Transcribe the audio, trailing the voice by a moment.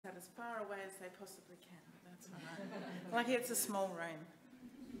as far away as they possibly can, but that's all right. Lucky it's a small room.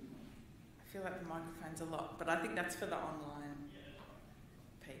 I feel like the microphone's a lot, but I think that's for the online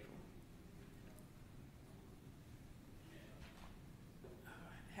people. All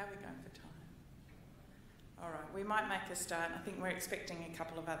right, how are we going for time? All right, we might make a start. I think we're expecting a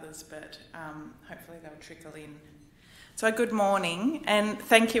couple of others, but hopefully they'll trickle in. So good morning, and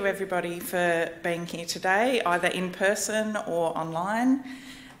thank you everybody for being here today, either in person or online.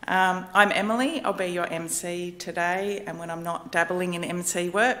 I'm Emily, I'll be your MC today, and when I'm not dabbling in MC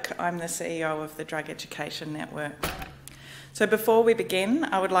work, I'm the CEO of the Drug Education Network. So before we begin,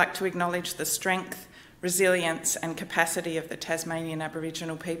 I would like to acknowledge the strength, resilience and capacity of the Tasmanian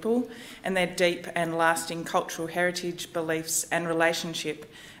Aboriginal people and their deep and lasting cultural heritage, beliefs and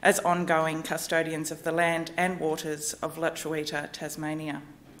relationship as ongoing custodians of the land and waters of Lutruwita, Tasmania.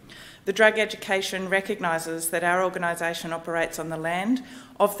 The Drug Education recognises that our organisation operates on the land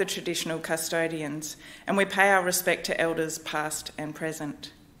of the traditional custodians, and we pay our respect to elders past and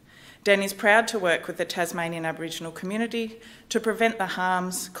present. Den is proud to work with the Tasmanian Aboriginal community to prevent the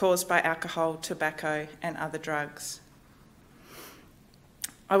harms caused by alcohol, tobacco and other drugs.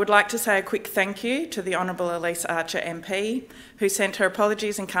 I would like to say a quick thank you to the Honourable Elise Archer MP, who sent her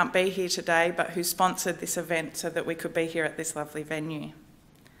apologies and can't be here today, but who sponsored this event so that we could be here at this lovely venue.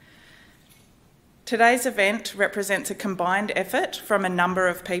 Today's event represents a combined effort from a number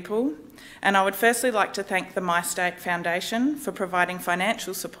of people, and I would firstly like to thank the My State Foundation for providing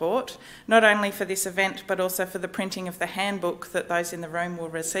financial support, not only for this event, but also for the printing of the handbook that those in the room will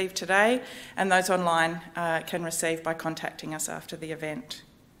receive today, and those online can receive by contacting us after the event.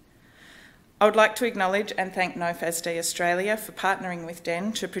 I would like to acknowledge and thank No FASD Australia for partnering with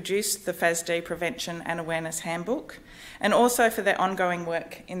Den to produce the FASD Prevention and Awareness Handbook, and also for their ongoing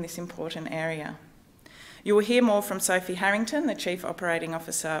work in this important area. You will hear more from Sophie Harrington, the Chief Operating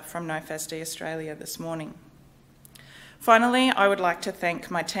Officer from No FASD Australia this morning. Finally, I would like to thank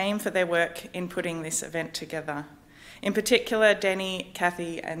my team for their work in putting this event together. In particular, Denny,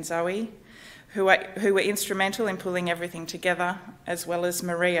 Kathy and Zoe, who were instrumental in pulling everything together, as well as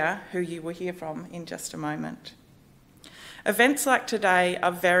Maria, who you will hear from in just a moment. Events like today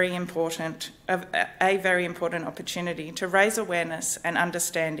are a very important opportunity to raise awareness and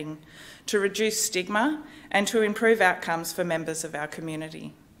understanding, to reduce stigma and to improve outcomes for members of our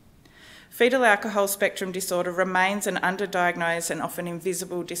community. Fetal alcohol spectrum disorder remains an underdiagnosed and often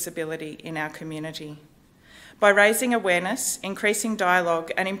invisible disability in our community. By raising awareness, increasing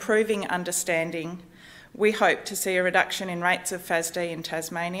dialogue and improving understanding, we hope to see a reduction in rates of FASD in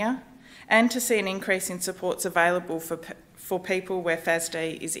Tasmania and to see an increase in supports available for people where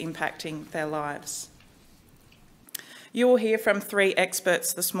FASD is impacting their lives. You will hear from 3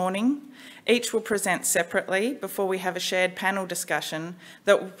 experts this morning. Each will present separately before we have a shared panel discussion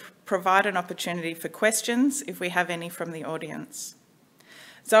that will provide an opportunity for questions if we have any from the audience.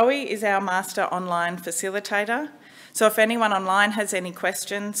 Zoe is our Master Online Facilitator, so if anyone online has any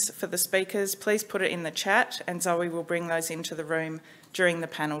questions for the speakers, please put it in the chat and Zoe will bring those into the room during the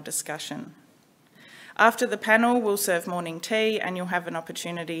panel discussion. After the panel, we'll serve morning tea and you'll have an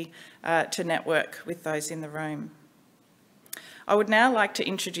opportunity to network with those in the room. I would now like to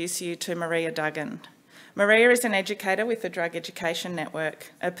introduce you to Maria Duggan. Maria is an educator with the Drug Education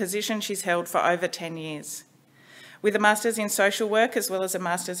Network, a position she's held for over 10 years. With a Master's in Social Work as well as a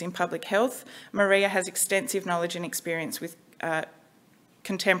Master's in Public Health, Maria has extensive knowledge and experience with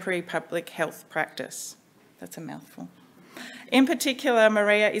contemporary public health practice. That's a mouthful. In particular,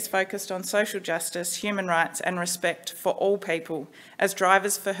 Maria is focused on social justice, human rights and respect for all people as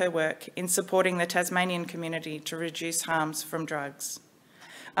drivers for her work in supporting the Tasmanian community to reduce harms from drugs.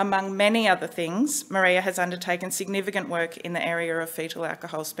 Among many other things, Maria has undertaken significant work in the area of fetal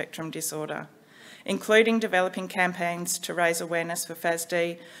alcohol spectrum disorder, including developing campaigns to raise awareness for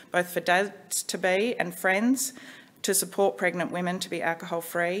FASD, both for dads-to-be and friends, to support pregnant women to be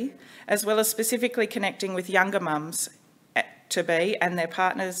alcohol-free, as well as specifically connecting with younger mums to be and their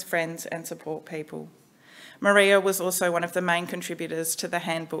partners, friends and support people. Maria was also one of the main contributors to the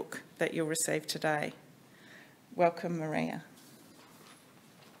handbook that you'll receive today. Welcome, Maria.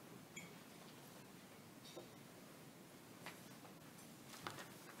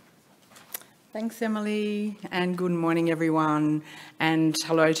 Thanks, Emily, and good morning, everyone, and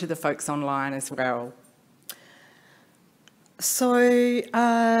hello to the folks online as well. So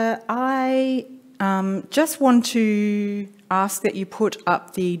I just want to ask that you put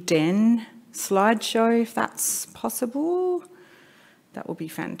up the Den slideshow if that's possible. That will be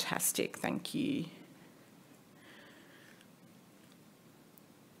fantastic, thank you.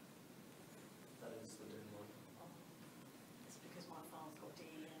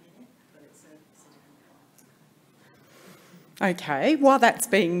 Okay, while that's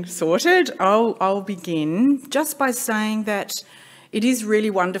being sorted, I'll begin just by saying that it is really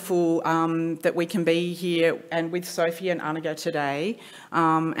wonderful that we can be here and with Sophie and Annika today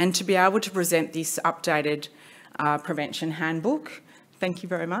and to be able to present this updated prevention handbook. Thank you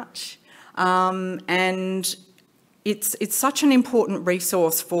very much. And it's such an important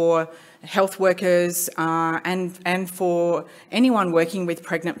resource for health workers and for anyone working with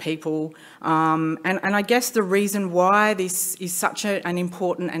pregnant people. And I guess the reason why this is such an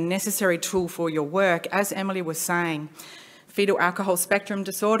important and necessary tool for your work, as Emily was saying, fetal alcohol spectrum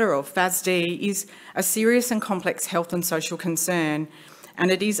disorder, or FASD, is a serious and complex health and social concern,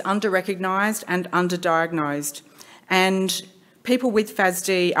 and it is under-recognised and under-diagnosed. And people with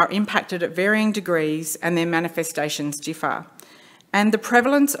FASD are impacted at varying degrees and their manifestations differ. And the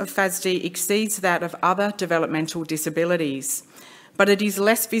prevalence of FASD exceeds that of other developmental disabilities, but it is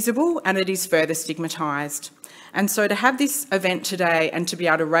less visible and it is further stigmatised. And so to have this event today and to be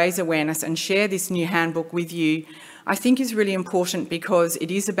able to raise awareness and share this new handbook with you, I think is really important, because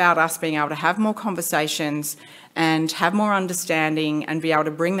it is about us being able to have more conversations and have more understanding and be able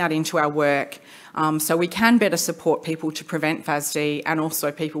to bring that into our work so we can better support people to prevent FASD, and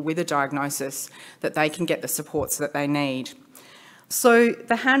also people with a diagnosis, that they can get the supports that they need. So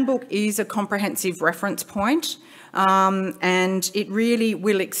the handbook is a comprehensive reference point, and it really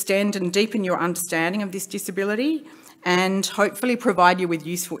will extend and deepen your understanding of this disability and hopefully provide you with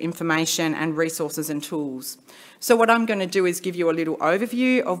useful information and resources and tools. So what I'm going to do is give you a little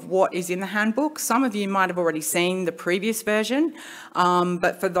overview of what is in the handbook. Some of you might have already seen the previous version,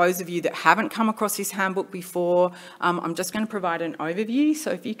 but for those of you that haven't come across this handbook before, I'm just going to provide an overview.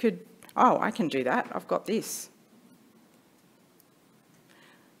 So if you could, I can do that, I've got this.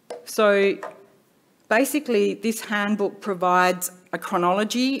 So basically, this handbook provides a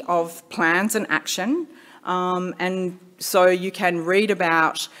chronology of plans and action, and so you can read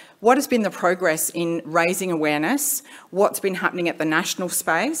about what has been the progress in raising awareness, what's been happening at the national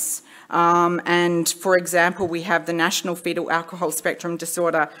space, and for example, we have the National Fetal Alcohol Spectrum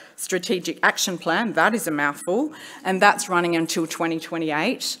Disorder Strategic Action Plan. That is a mouthful, and that's running until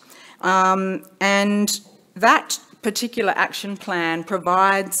 2028. And that particular action plan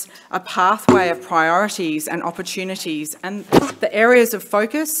provides a pathway of priorities and opportunities, and the areas of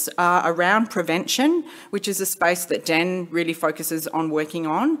focus are around prevention, which is a space that Den really focuses on working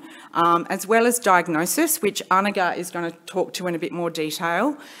on, as well as diagnosis, which Annika is going to talk to in a bit more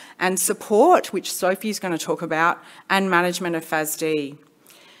detail, and support, which Sophie is going to talk about, and management of FASD.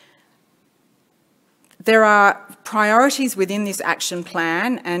 There are priorities within this action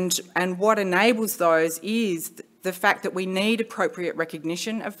plan, and what enables those is the fact that we need appropriate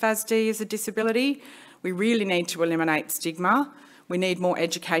recognition of FASD as a disability. We really need to eliminate stigma. We need more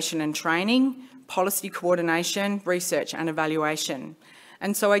education and training, policy coordination, research and evaluation.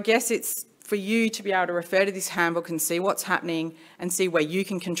 And so I guess it's for you to be able to refer to this handbook and see what's happening and see where you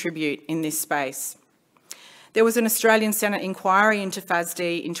can contribute in this space. There was an Australian Senate inquiry into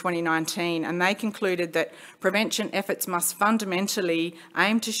FASD in 2019, and they concluded that prevention efforts must fundamentally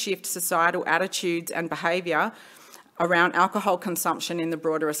aim to shift societal attitudes and behaviour around alcohol consumption in the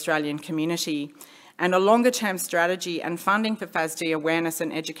broader Australian community. And a longer-term strategy and funding for FASD awareness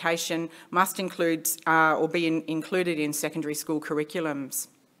and education must include or be included in secondary school curriculums.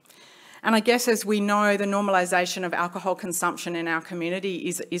 And I guess, as we know, the normalisation of alcohol consumption in our community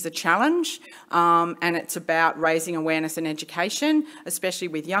is a challenge, and it's about raising awareness and education, especially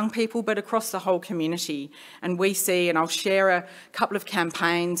with young people, but across the whole community. And we see, and I'll share a couple of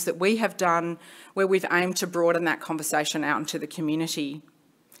campaigns that we have done where we've aimed to broaden that conversation out into the community.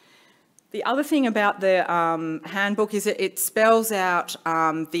 The other thing about the handbook is that it spells out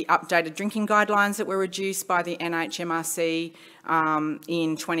the updated drinking guidelines that were reduced by the NHMRC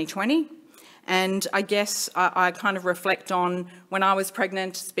in 2020. And I guess I kind of reflect on when I was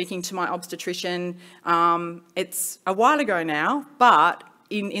pregnant, speaking to my obstetrician. It's a while ago now, but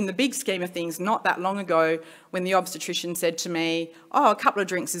in the big scheme of things, not that long ago, when the obstetrician said to me, a couple of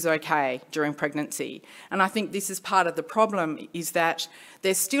drinks is okay during pregnancy. And I think this is part of the problem, is that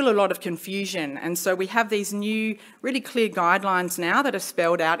there's still a lot of confusion. And so we have these new, really clear guidelines now that are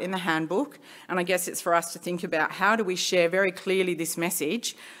spelled out in the handbook. And I guess it's for us to think about, how do we share very clearly this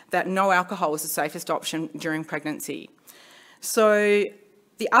message that no alcohol is the safest option during pregnancy. So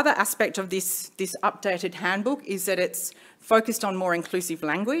the other aspect of this updated handbook is that it's focused on more inclusive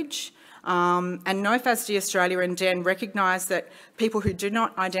language. And No FASD Australia and Den recognise that people who do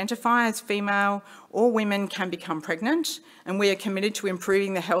not identify as female or women can become pregnant, and we are committed to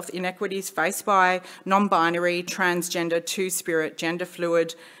improving the health inequities faced by non-binary, transgender, two-spirit, gender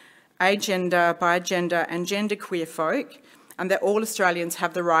fluid, agender, bigender and genderqueer folk, and that all Australians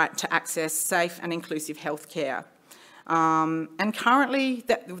have the right to access safe and inclusive healthcare. And currently,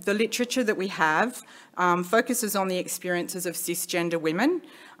 the literature that we have focuses on the experiences of cisgender women,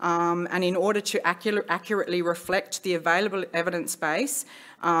 and in order to accurately reflect the available evidence base,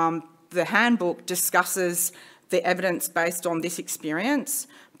 the handbook discusses the evidence based on this experience.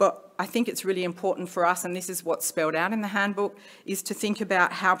 But I think it's really important for us, and this is what's spelled out in the handbook, is to think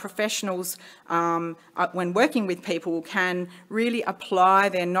about how professionals, when working with people, can really apply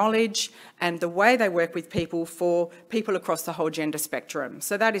their knowledge and the way they work with people for people across the whole gender spectrum.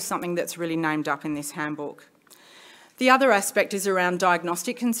 So that is something that's really named up in this handbook. The other aspect is around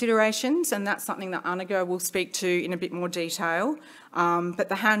diagnostic considerations, and that's something that Anaga will speak to in a bit more detail. But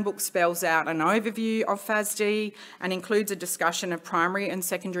the handbook spells out an overview of FASD and includes a discussion of primary and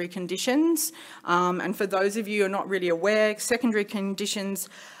secondary conditions. And for those of you who are not really aware, secondary conditions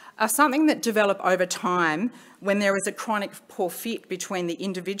are something that develop over time when there is a chronic poor fit between the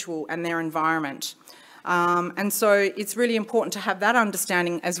individual and their environment. And so it's really important to have that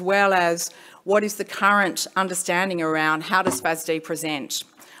understanding, as well as what is the current understanding around how does FASD present.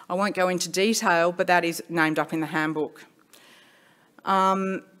 I won't go into detail, but that is named up in the handbook.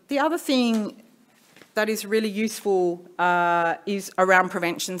 The other thing that is really useful is around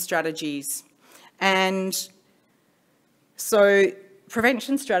prevention strategies. And so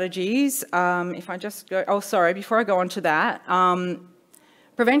prevention strategies, if I just go, before I go on to that,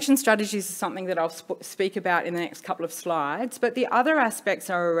 prevention strategies is something that I'll speak about in the next couple of slides, but the other aspects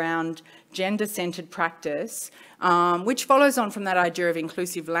are around gender-centred practice, which follows on from that idea of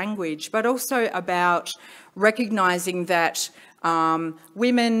inclusive language, but also about recognising that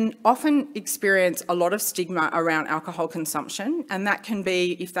women often experience a lot of stigma around alcohol consumption, and that can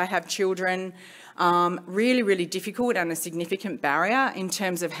be, if they have children, really, really difficult and a significant barrier in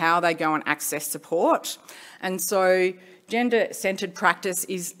terms of how they go and access support. And so gender-centred practice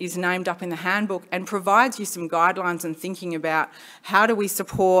is named up in the handbook and provides you some guidelines and thinking about how do we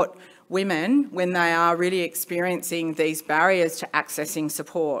support women when they are really experiencing these barriers to accessing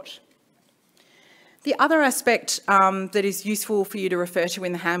support. The other aspect that is useful for you to refer to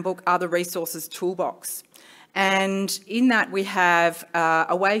in the handbook are the resources toolbox. And in that we have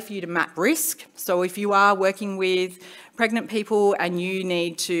a way for you to map risk. So if you are working with pregnant people and you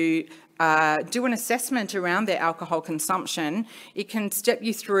need to do an assessment around their alcohol consumption, it can step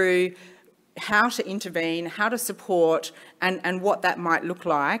you through how to intervene, how to support, and what that might look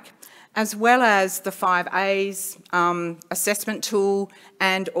like, as well as the 5 A's assessment tool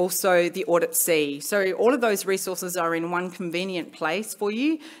and also the Audit C. So all of those resources are in one convenient place for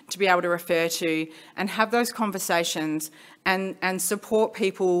you to be able to refer to and have those conversations and support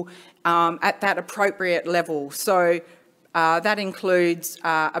people at that appropriate level. So that includes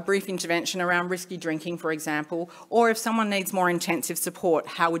a brief intervention around risky drinking, for example, or if someone needs more intensive support,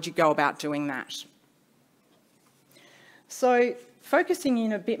 how would you go about doing that? So focusing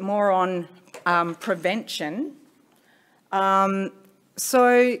in a bit more on prevention.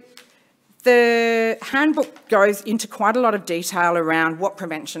 So the handbook goes into quite a lot of detail around what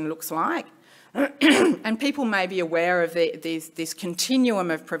prevention looks like. And people may be aware of this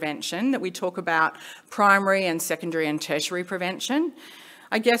continuum of prevention that we talk about, primary and secondary and tertiary prevention.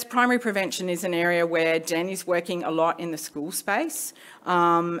 I guess primary prevention is an area where Den is working a lot in the school space,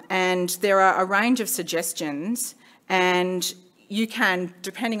 and there are a range of suggestions, and you can,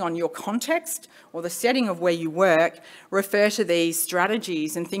 depending on your context or the setting of where you work, refer to these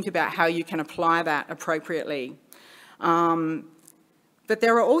strategies and think about how you can apply that appropriately. But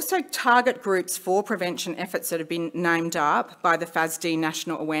there are also target groups for prevention efforts that have been named up by the FASD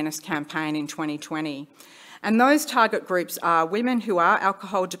National Awareness Campaign in 2020. And those target groups are women who are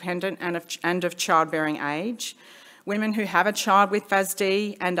alcohol dependent and of childbearing age, women who have a child with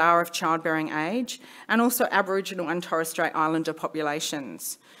FASD and are of childbearing age, and also Aboriginal and Torres Strait Islander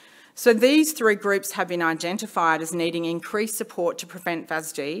populations. So these 3 groups have been identified as needing increased support to prevent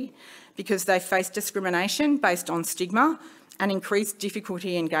FASD because they face discrimination based on stigma and increased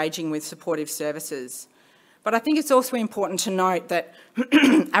difficulty engaging with supportive services. But I think it's also important to note that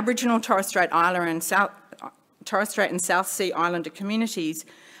Aboriginal, Torres Strait Islander and Torres Strait and South Sea Islander communities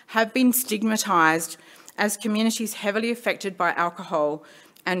have been stigmatised as communities heavily affected by alcohol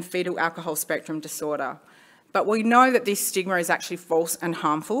and fetal alcohol spectrum disorder. But we know that this stigma is actually false and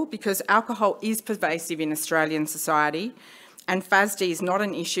harmful because alcohol is pervasive in Australian society, and FASD is not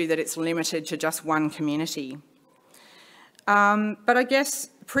an issue that it's limited to just one community. But I guess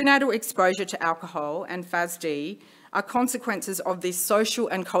prenatal exposure to alcohol and FASD are consequences of this social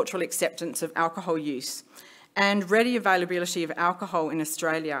and cultural acceptance of alcohol use. and ready availability of alcohol in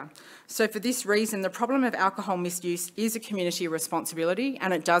Australia. So for this reason, the problem of alcohol misuse is a community responsibility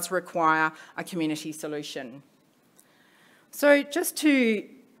and it does require a community solution. So just to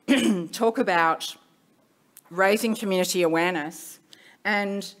talk about raising community awareness,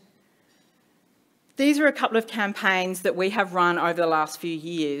 and these are a couple of campaigns that we have run over the last few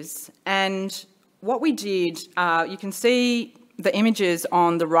years. And what we did, you can see the images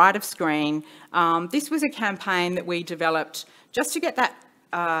on the right of screen. This was a campaign that we developed just to get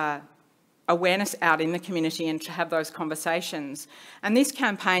that awareness out in the community and to have those conversations. And this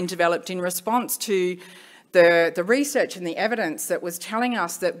campaign developed in response to the research and the evidence that was telling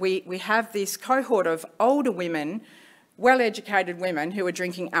us that we have this cohort of older women, well-educated women who are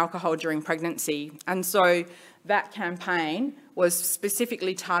drinking alcohol during pregnancy. And so that campaign was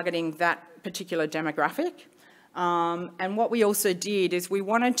specifically targeting that particular demographic. And what we also did is we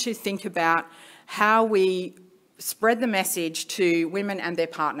wanted to think about how we spread the message to women and their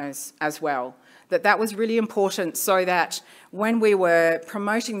partners as well. That was really important, so that when we were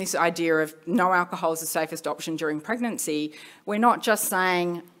promoting this idea of no alcohol is the safest option during pregnancy, we're not just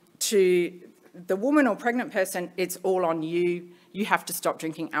saying to the woman or pregnant person, it's all on you, you have to stop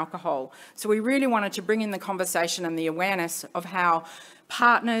drinking alcohol. So we really wanted to bring in the conversation and the awareness of how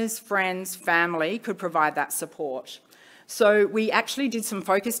partners, friends, family could provide that support. So we actually did some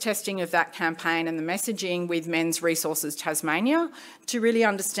focus testing of that campaign and the messaging with Men's Resources Tasmania to really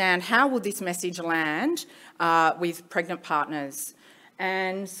understand how will this message land with pregnant partners.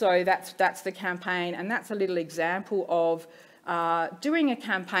 And so that's the campaign, and that's a little example of doing a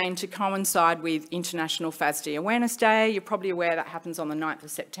campaign to coincide with International FASD Awareness Day. You're probably aware that happens on the 9th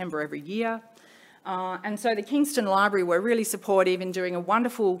of September every year. And so the Kingston Library were really supportive in doing a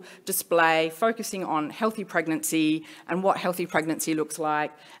wonderful display focusing on healthy pregnancy and what healthy pregnancy looks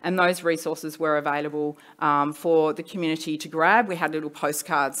like, and those resources were available for the community to grab. We had little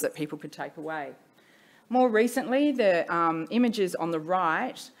postcards that people could take away. More recently, the images on the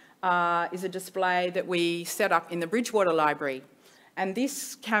right is a display that we set up in the Bridgewater Library. And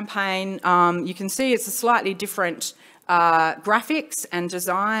this campaign, you can see it's a slightly different graphics and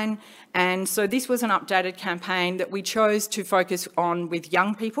design. And so this was an updated campaign that we chose to focus on with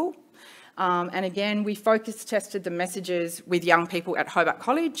young people. And again, we focus tested the messages with young people at Hobart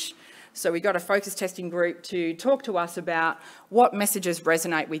College. So we got a focus testing group to talk to us about what messages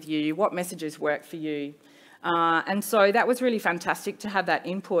resonate with you, what messages work for you. And so that was really fantastic to have that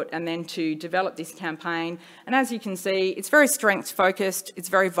input and then to develop this campaign. And as you can see, it's very strengths focused, it's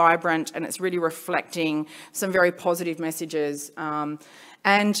very vibrant, and it's really reflecting some very positive messages.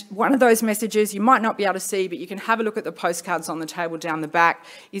 And one of those messages you might not be able to see, but you can have a look at the postcards on the table down the back,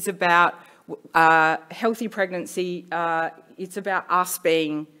 is about healthy pregnancy. It's about us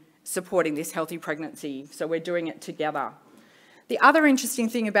supporting this healthy pregnancy. So we're doing it together. The other interesting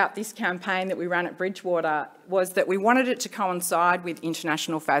thing about this campaign that we ran at Bridgewater was that we wanted it to coincide with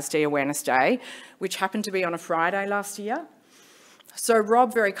International FASD Awareness Day, which happened to be on a Friday last year. So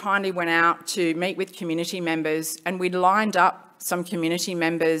Rob very kindly went out to meet with community members, and we'd lined up some community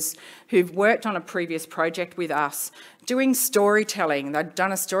members who've worked on a previous project with us doing storytelling. They'd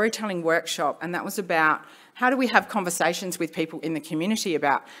done a storytelling workshop, and that was about how do we have conversations with people in the community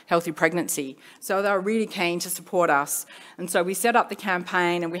about healthy pregnancy? So they were really keen to support us. And so we set up the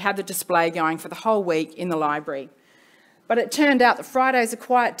campaign and we had the display going for the whole week in the library. But it turned out that Friday's a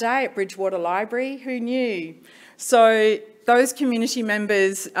quiet day at Bridgewater Library. Who knew? So those community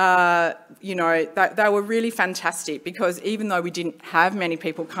members, you know, they were really fantastic, because even though we didn't have many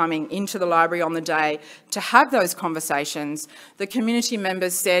people coming into the library on the day to have those conversations, the community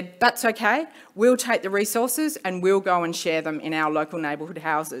members said, that's okay, we'll take the resources and we'll go and share them in our local neighbourhood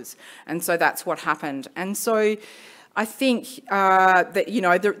houses. And so that's what happened. And so I think that, you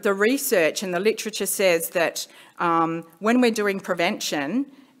know, the research and the literature says that when we're doing prevention,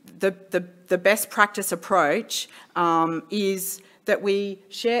 the best practice approach is that we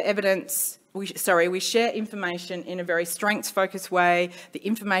share evidence, we share information in a very strengths-focused way. The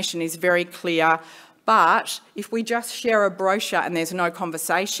information is very clear, but if we just share a brochure and there's no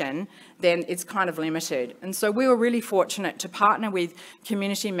conversation, then it's kind of limited. And so we were really fortunate to partner with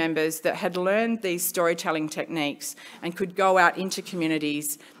community members that had learned these storytelling techniques and could go out into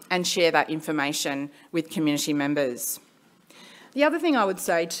communities and share that information with community members. The other thing I would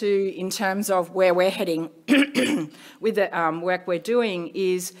say too, in terms of where we're heading with the work we're doing,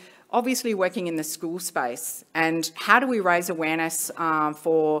 is obviously working in the school space, and how do we raise awareness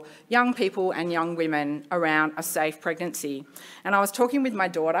for young people and young women around a safe pregnancy. And I was talking with my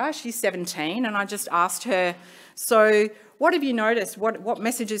daughter, she's 17, and I just asked her, so what have you noticed? What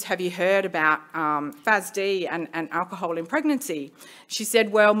messages have you heard about FASD and alcohol in pregnancy? She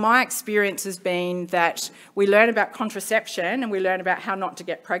said, well, my experience has been that we learn about contraception and we learn about how not to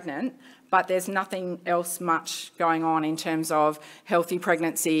get pregnant, but there's nothing else much going on in terms of healthy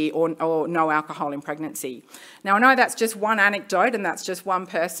pregnancy or no alcohol in pregnancy. Now, I know that's just one anecdote and that's just one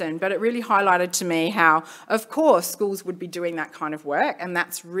person, but it really highlighted to me how, of course, schools would be doing that kind of work, and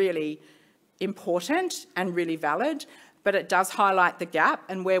that's really important and really valid, but it does highlight the gap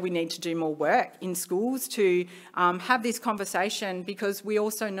and where we need to do more work in schools to have this conversation, because we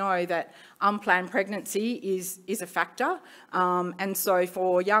also know that unplanned pregnancy is a factor. And so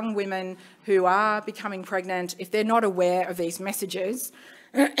for young women who are becoming pregnant, if they're not aware of these messages,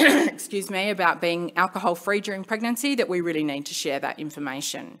 excuse me, about being alcohol-free during pregnancy, that we really need to share that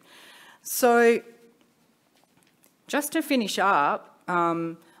information. So just to finish up,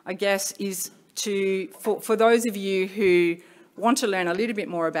 I guess, is for those of you who want to learn a little bit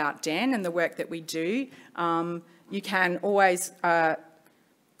more about DEN and the work that we do, you can always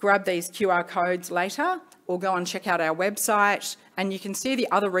grab these QR codes later or go and check out our website, and you can see the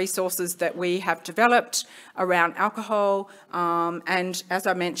other resources that we have developed around alcohol. And as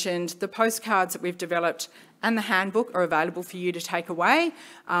I mentioned, the postcards that we've developed and the handbook are available for you to take away.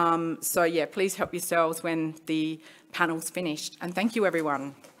 So yeah, please help yourselves when the panel's finished. And thank you,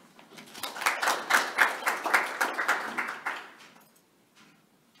 everyone.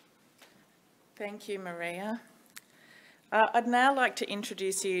 Thank you, Maria. I'd now like to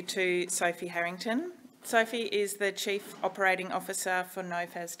introduce you to Sophie Harrington. Sophie is the Chief Operating Officer for No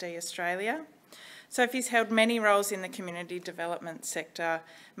FASD Australia. Sophie's held many roles in the community development sector,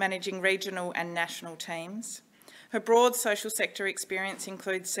 managing regional and national teams. Her broad social sector experience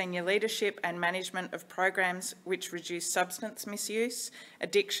includes senior leadership and management of programs which reduce substance misuse,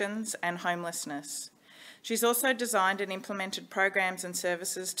 addictions and homelessness. She's also designed and implemented programs and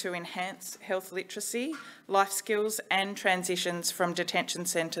services to enhance health literacy, life skills and transitions from detention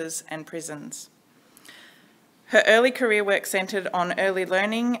centres and prisons. Her early career work centred on early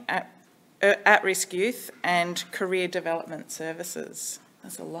learning, at-risk youth and career development services.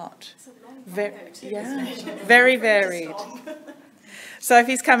 That's a lot. Very varied.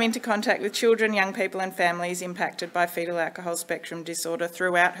 Sophie's come into contact with children, young people and families impacted by fetal alcohol spectrum disorder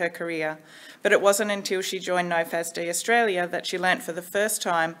throughout her career, but it wasn't until she joined No FASD Australia that she learnt for the first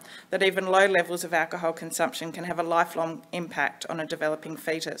time that even low levels of alcohol consumption can have a lifelong impact on a developing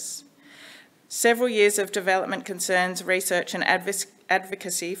fetus. Several years of development concerns, research and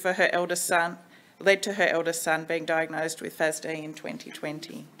advocacy for her eldest son led to her eldest son being diagnosed with FASD in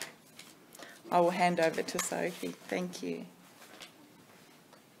 2020. I will hand over to Sophie. Thank you.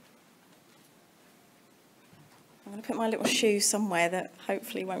 I'm going to put my little shoe somewhere that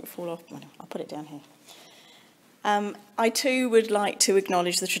hopefully won't fall off. I'll put it down here. I too would like to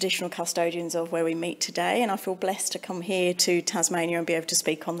acknowledge the traditional custodians of where we meet today, and I feel blessed to come here to Tasmania and be able to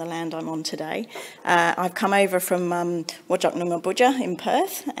speak on the land I'm on today. I've come over from Wajak in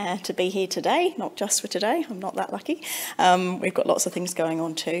Perth to be here today, not just for today, I'm not that lucky. We've got lots of things going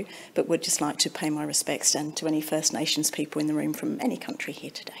on too, but would just like to pay my respects and to any First Nations people in the room from any country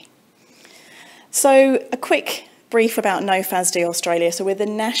here today. So a quick brief about No FASD Australia. So we're the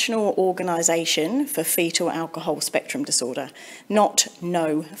national organisation for fetal alcohol spectrum disorder, not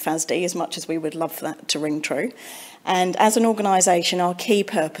No FASD, as much as we would love that to ring true. And as an organisation, our key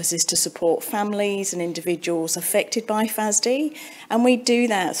purpose is to support families and individuals affected by FASD. And we do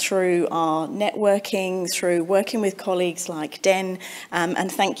that through our networking, through working with colleagues like Den.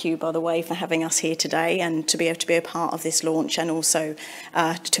 And thank you, by the way, for having us here today and to be able to be a part of this launch and also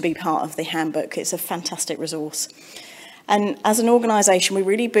to be part of the handbook. It's a fantastic resource. And as an organisation, we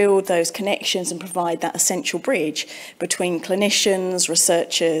really build those connections and provide that essential bridge between clinicians,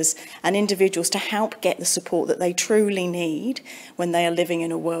 researchers and individuals to help get the support that they truly need when they are living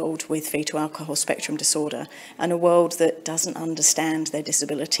in a world with fetal alcohol spectrum disorder and a world that doesn't understand their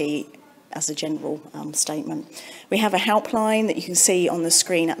disability as a general statement. We have a helpline that you can see on the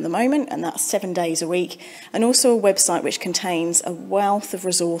screen at the moment, and that's 7 days a week, and also a website which contains a wealth of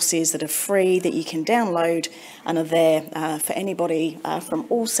resources that are free that you can download and are there for anybody from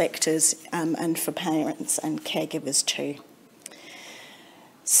all sectors and for parents and caregivers too.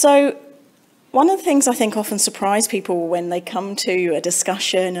 So one of the things I think often surprise people when they come to a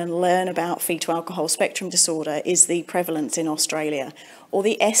discussion and learn about fetal alcohol spectrum disorder is the prevalence in Australia, or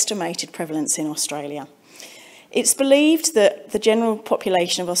the estimated prevalence in Australia. It's believed that the general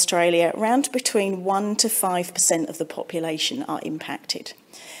population of Australia, around between 1 to 5% of the population are impacted.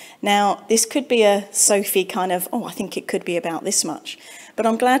 Now, this could be a Sophie kind of, oh, I think it could be about this much. But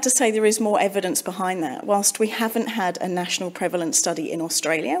I'm glad to say there is more evidence behind that. Whilst we haven't had a national prevalence study in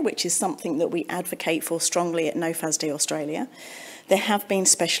Australia, which is something that we advocate for strongly at No FASD Australia, there have been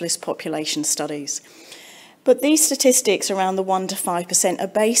specialist population studies. But these statistics around the 1 to 5% are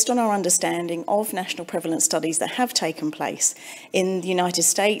based on our understanding of national prevalence studies that have taken place in the United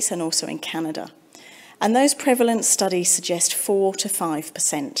States and also in Canada. And those prevalence studies suggest 4 to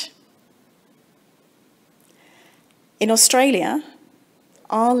 5%. In Australia,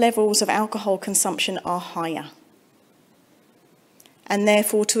 our levels of alcohol consumption are higher. And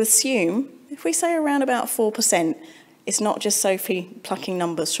therefore, to assume, if we say around about 4%, it's not just Sophie plucking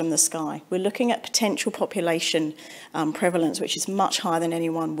numbers from the sky. We're looking at potential population prevalence, which is much higher than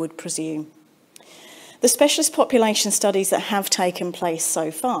anyone would presume. The specialist population studies that have taken place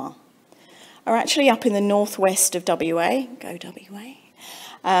so far are actually up in the northwest of WA, go WA,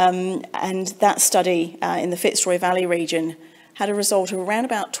 and that study in the Fitzroy Valley region had a result of around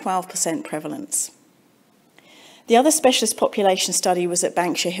about 12% prevalence. The other specialist population study was at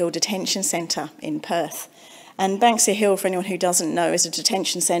Banksia Hill Detention Centre in Perth. And Banksia Hill, for anyone who doesn't know, is a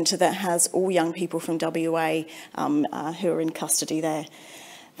detention centre that has all young people from WA who are in custody there.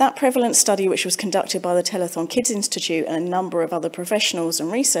 That prevalence study, which was conducted by the Telethon Kids Institute and a number of other professionals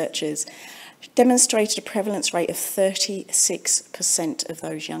and researchers, demonstrated a prevalence rate of 36% of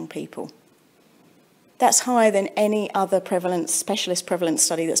those young people. That's higher than any other specialist prevalence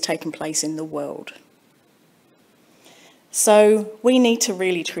study that's taken place in the world. So we need to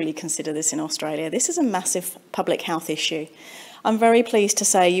really, truly consider this in Australia. This is a massive public health issue. I'm very pleased to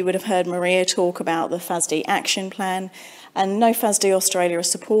say you would have heard Maria talk about the FASD action plan, and No FASD Australia is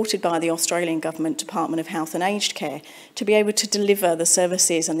supported by the Australian Government Department of Health and Aged Care to be able to deliver the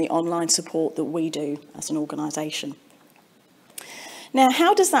services and the online support that we do as an organisation. Now,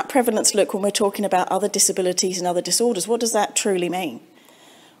 how does that prevalence look when we're talking about other disabilities and other disorders? What does that truly mean?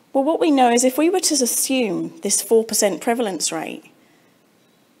 Well, what we know is if we were to assume this 4% prevalence rate,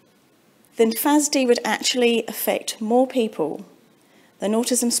 then FASD would actually affect more people than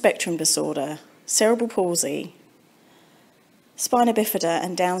autism spectrum disorder, cerebral palsy, spina bifida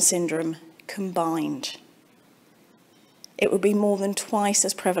and Down syndrome combined. It would be more than twice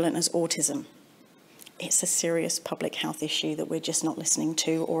as prevalent as autism. It's a serious public health issue that we're just not listening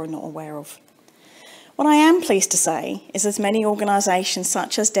to or are not aware of. What I am pleased to say is there's many organisations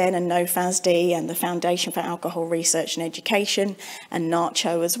such as DEN and No FASD and the Foundation for Alcohol Research and Education and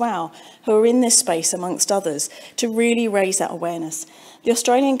NACCHO as well, who are in this space amongst others to really raise that awareness. The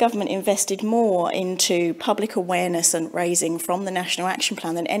Australian government invested more into public awareness and raising from the National Action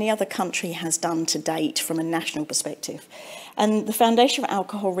Plan than any other country has done to date from a national perspective. And the Foundation for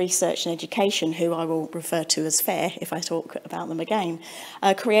Alcohol Research and Education, who I will refer to as FAIR if I talk about them again,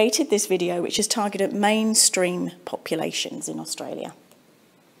 created this video which is targeted at mainstream populations in Australia.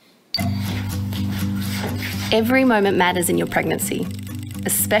 Every moment matters in your pregnancy,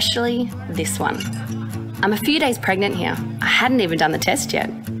 especially this one. I'm a few days pregnant here. I hadn't even done the test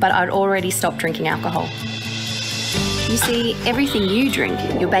yet, but I'd already stopped drinking alcohol. You see, everything you drink,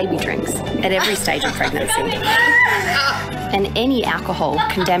 your baby drinks, at every stage of pregnancy. And any alcohol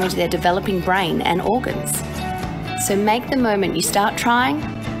can damage their developing brain and organs. So make the moment you start trying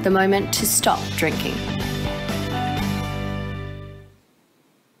the moment to stop drinking.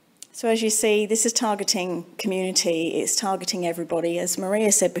 So as you see, this is targeting community, it's targeting everybody. As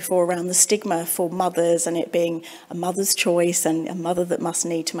Maria said before, around the stigma for mothers and it being a mother's choice and a mother that must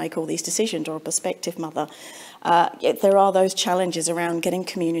need to make all these decisions, or a prospective mother. There are those challenges around getting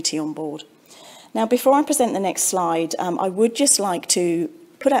community on board. Now, before I present the next slide, I would just like to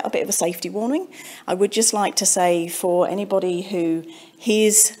put out a bit of a safety warning. I would just like to say for anybody who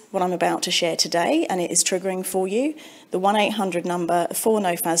hears what I'm about to share today and it is triggering for you, the 1-800 number for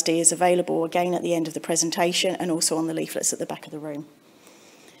No FASD is available again at the end of the presentation and also on the leaflets at the back of the room.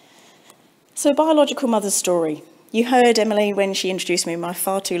 So, biological mother's story. You heard Emily when she introduced me in my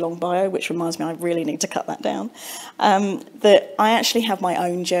far too long bio, which reminds me I really need to cut that down, that I actually have my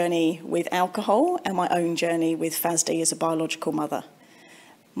own journey with alcohol and my own journey with FASD as a biological mother.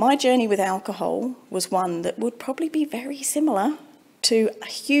 My journey with alcohol was one that would probably be very similar to a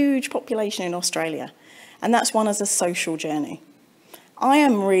huge population in Australia, and that's one as a social journey. I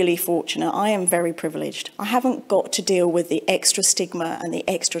am really fortunate, I am very privileged. I haven't got to deal with the extra stigma and the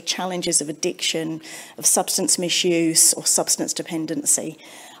extra challenges of addiction, of substance misuse or substance dependency.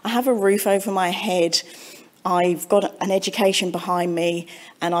 I have a roof over my head, I've got an education behind me,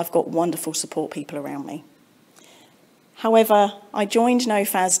 and I've got wonderful support people around me. However, I joined No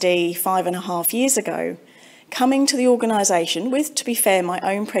FASD 5.5 years ago, coming to the organisation with, to be fair, my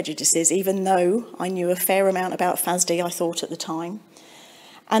own prejudices, even though I knew a fair amount about FASD, I thought at the time.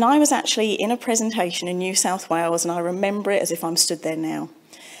 And I was actually in a presentation in New South Wales, and I remember it as if I'm stood there now.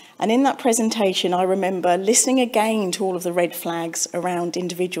 And in that presentation, I remember listening again to all of the red flags around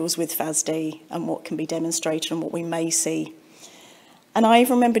individuals with FASD and what can be demonstrated and what we may see. And I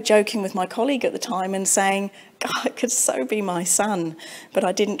remember joking with my colleague at the time and saying, God, it could so be my son, but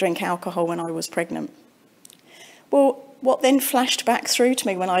I didn't drink alcohol when I was pregnant. Well, what then flashed back through to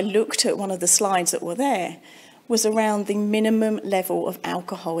me when I looked at one of the slides that were there was around the minimum level of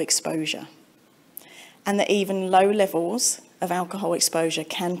alcohol exposure, and that even low levels of alcohol exposure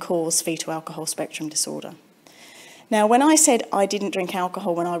can cause fetal alcohol spectrum disorder. Now, when I said I didn't drink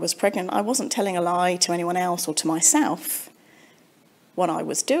alcohol when I was pregnant, I wasn't telling a lie to anyone else or to myself. What I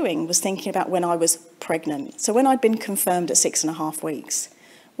was doing was thinking about when I was pregnant. So when I'd been confirmed at 6.5 weeks,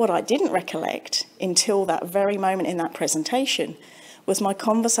 what I didn't recollect until that very moment in that presentation was my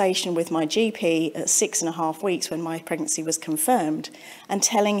conversation with my GP at 6.5 weeks when my pregnancy was confirmed, and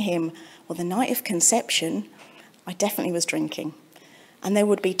telling him, well, the night of conception, I definitely was drinking. And there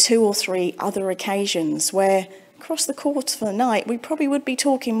would be 2 or 3 other occasions where, across the course of the night, we probably would be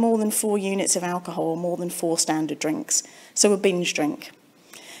talking more than 4 units of alcohol or more than 4 standard drinks. So a binge drink.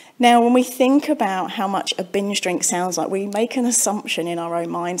 Now, when we think about how much a binge drink sounds like, we make an assumption in our own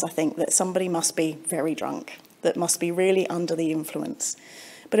minds, I think, that somebody must be very drunk, that must be really under the influence.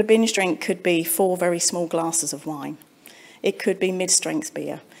 But a binge drink could be 4 very small glasses of wine. It could be mid-strength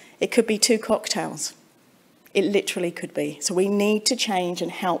beer. It could be 2 cocktails. It literally could be. So we need to change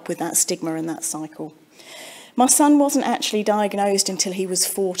and help with that stigma and that cycle. My son wasn't actually diagnosed until he was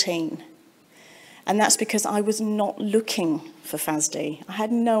 14. And that's because I was not looking for FASD. I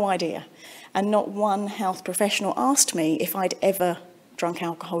had no idea. And not one health professional asked me if I'd ever drunk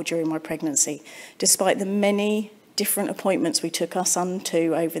alcohol during my pregnancy, despite the many different appointments we took our son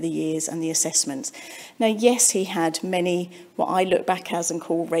to over the years and the assessments. Now, yes, he had many, what I look back as and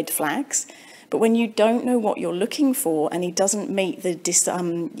call red flags, but when you don't know what you're looking for and he doesn't meet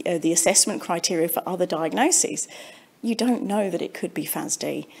the assessment criteria for other diagnoses, you don't know that it could be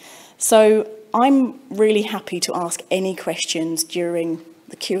FASD. So I'm really happy to ask any questions during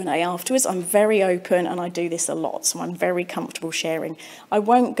the Q&A afterwards. I'm very open and I do this a lot, so I'm very comfortable sharing. I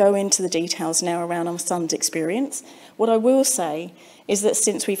won't go into the details now around our son's experience. What I will say is that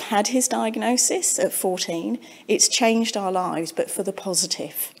since we've had his diagnosis at 14, it's changed our lives, but for the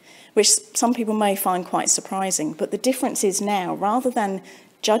positive, which some people may find quite surprising. But the difference is now, rather than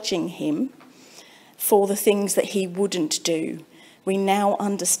judging him for the things that he wouldn't do, we now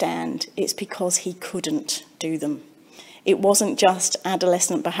understand it's because he couldn't do them. It wasn't just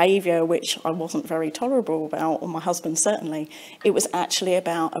adolescent behaviour, which I wasn't very tolerable about, or my husband certainly. It was actually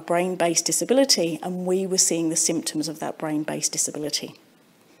about a brain-based disability, and we were seeing the symptoms of that brain-based disability.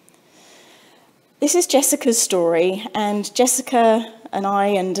 This is Jessica's story, and Jessica and I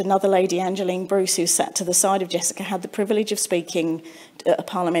and another lady, Angeline Bruce, who sat to the side of Jessica, had the privilege of speaking at a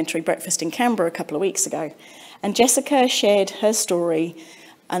parliamentary breakfast in Canberra a couple of weeks ago. And Jessica shared her story,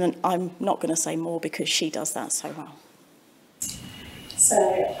 and I'm not going to say more because she does that so well. So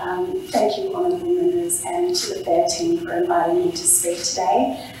thank you, honourable members, and to the FAIR team for inviting me to speak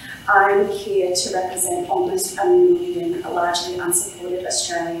today. I'm here to represent almost 1 million largely unsupported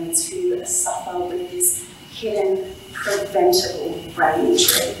Australians who suffer with this hidden, preventable brain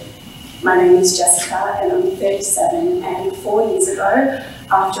injury. My name is Jessica and I'm 37, and 4 years ago,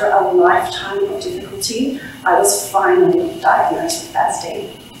 after a lifetime of difficulty, I was finally diagnosed with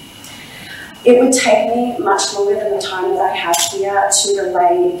FASD. It would take me much longer than the time that I have here to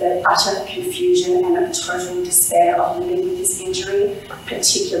relay the utter confusion and total despair of living with this injury,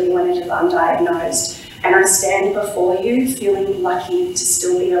 particularly when it is undiagnosed. And I stand before you feeling lucky to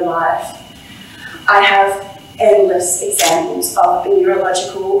still be alive. I have endless examples of the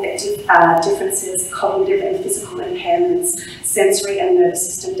neurological differences, cognitive and physical impairments, sensory and nervous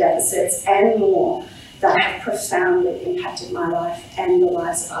system deficits, and more that have profoundly impacted my life and the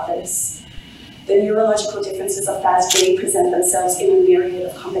lives of others. The neurological differences of FASD present themselves in a myriad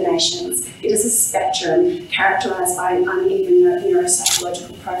of combinations. It is a spectrum characterised by an uneven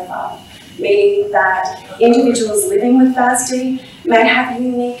neuropsychological profile, meaning that individuals living with FASD may have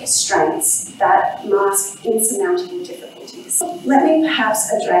unique strengths that mask insurmountable difficulties. Let me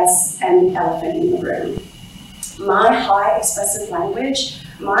perhaps address an elephant in the room. My high expressive language,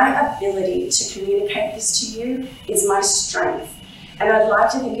 my ability to communicate this to you is my strength. And I'd like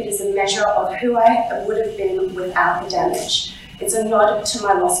to think it is a measure of who I would have been without the damage. It's a nod to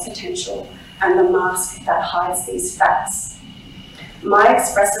my lost potential and the mask that hides these facts. My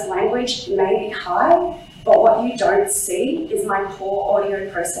expressive language may be high, But what you don't see is my poor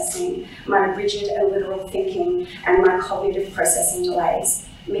audio processing, my rigid and literal thinking, and my cognitive processing delays,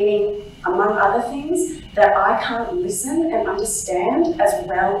 meaning, among other things, that I can't listen and understand as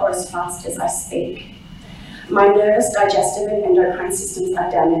well or as fast as I speak. My nervous, digestive, and endocrine systems are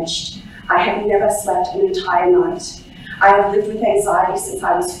damaged. I have never slept an entire night. I have lived with anxiety since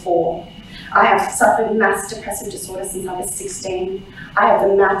I was 4. I have suffered mass depressive disorder since I was 16. I have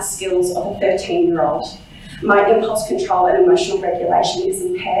the math skills of a 13-year-old. My impulse control and emotional regulation is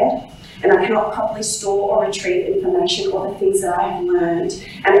impaired, and I cannot properly store or retrieve information or the things that I have learned,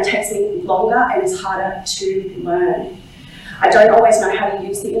 and it takes me longer and is harder to learn. I don't always know how to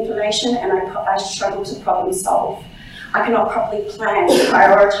use the information, and I struggle to problem solve. I cannot properly plan,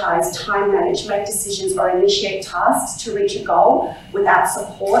 prioritise, time manage, make decisions, or initiate tasks to reach a goal without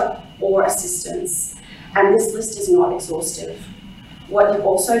support or assistance. And this list is not exhaustive. What you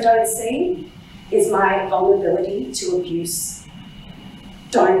also don't see is my vulnerability to abuse.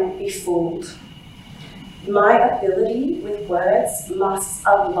 Don't be fooled. My ability with words masks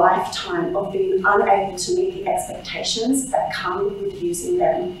a lifetime of being unable to meet the expectations that come with using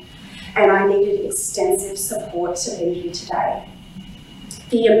them. And I needed extensive support to be here today.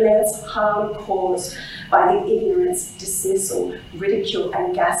 The immense harm caused by the ignorance, dismissal, ridicule,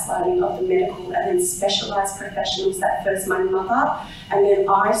 and gaslighting of the medical and then specialised professionals that first my mother and then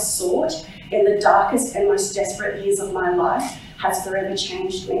I sought in the darkest and most desperate years of my life has forever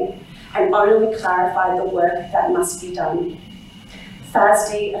changed me and only clarified the work that must be done.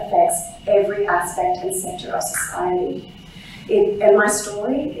 FASD affects every aspect and sector of society. And my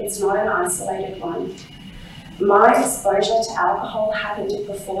story, it's not an isolated one. My exposure to alcohol happened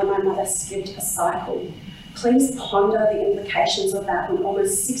before my mother skipped a cycle. Please ponder the implications of that when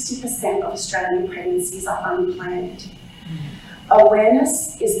almost 60% of Australian pregnancies are unplanned.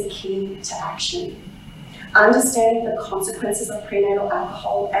 Awareness is the key to action. Understanding the consequences of prenatal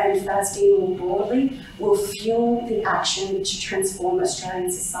alcohol and FASD more broadly will fuel the action to transform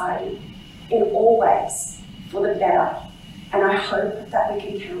Australian society in all ways for the better. And I hope that we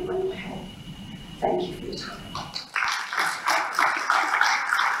can count on your help. Thank you for your time.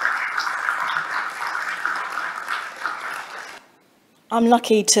 I'm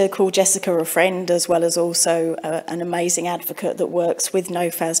lucky to call Jessica a friend, as well as also an amazing advocate that works with No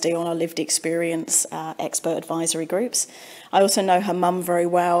FASD on our lived experience expert advisory groups. I also know her mum very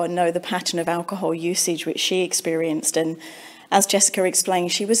well and know the pattern of alcohol usage which she experienced. And as Jessica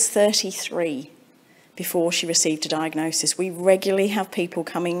explained, she was 33 before she received a diagnosis. We regularly have people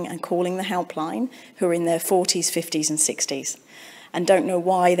coming and calling the helpline who are in their 40s, 50s and 60s. And don't know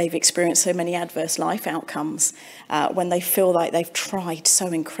why they've experienced so many adverse life outcomes when they feel like they've tried so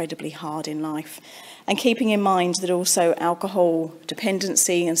incredibly hard in life. And keeping in mind that also alcohol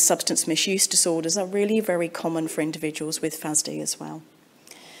dependency and substance misuse disorders are really very common for individuals with FASD as well.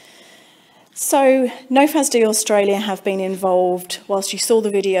 So, No FASD Australia have been involved, whilst you saw the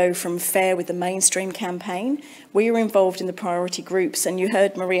video from FAIR with the mainstream campaign, we were involved in the priority groups, and you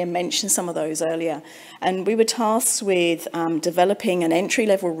heard Maria mention some of those earlier. And we were tasked with developing an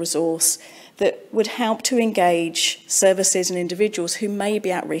entry-level resource that would help to engage services and individuals who may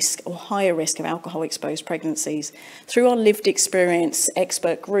be at risk or higher risk of alcohol-exposed pregnancies through our lived experience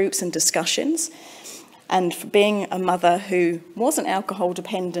expert groups and discussions. And for being a mother who wasn't alcohol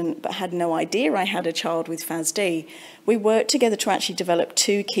dependent but had no idea I had a child with FASD, we worked together to actually develop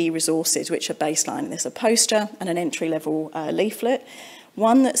 2 key resources which are baseline. There's a poster and an entry-level leaflet.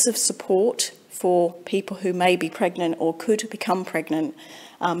 One that's of support for people who may be pregnant or could become pregnant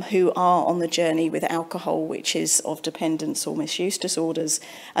who are on the journey with alcohol, which is of dependence or misuse disorders,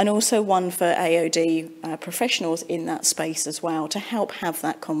 and also one for AOD professionals in that space as well to help have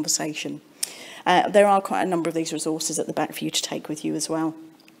that conversation. There are quite a number of these resources at the back for you to take with you as well.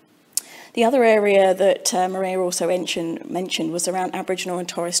 The other area that Maria also mentioned was around Aboriginal and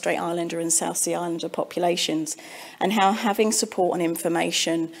Torres Strait Islander and South Sea Islander populations, and how having support and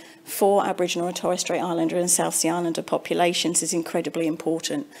information for Aboriginal and Torres Strait Islander and South Sea Islander populations is incredibly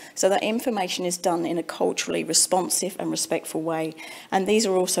important. So that information is done in a culturally responsive and respectful way. And these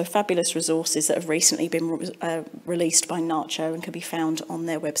are also fabulous resources that have recently been released by NACCHO and can be found on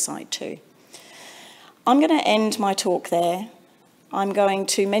their website too. I'm going to end my talk there. I'm going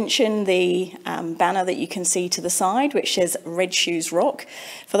to mention the banner that you can see to the side, which says Red Shoes Rock.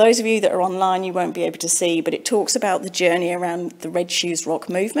 For those of you that are online, you won't be able to see, but it talks about the journey around the Red Shoes Rock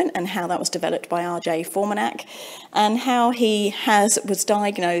movement and how that was developed by R.J. Formanak, and how he was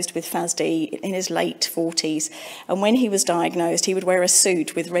diagnosed with FASD in his late 40s. And when he was diagnosed, he would wear a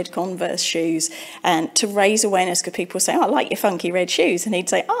suit with red Converse shoes and to raise awareness, because people would say, "Oh, I like your funky red shoes." And he'd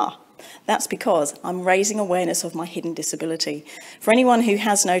say, That's because I'm raising awareness of my hidden disability. For anyone who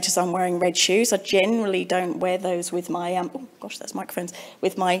has noticed I'm wearing red shoes, I generally don't wear those with my, oh gosh, that's microphones,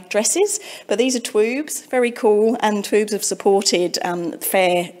 with my dresses, but these are TWOOBs, very cool, and TWOOBs have supported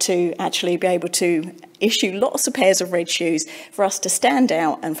FAIR to actually be able to issue lots of pairs of red shoes for us to stand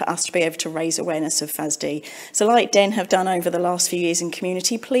out and for us to be able to raise awareness of FASD. So like Den have done over the last few years in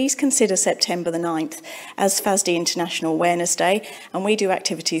community, please consider September the 9th as FASD International Awareness Day, and we do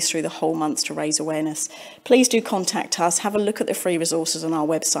activities through the whole month to raise awareness. Please do contact us, have a look at the free resources on our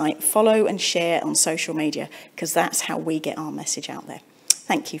website, follow and share on social media, because that's how we get our message out there.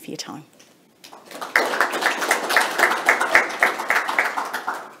 Thank you for your time.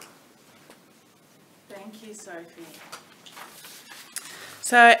 Thank you, Sophie.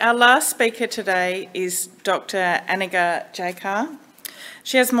 So our last speaker today is Dr. Aniga Jakar.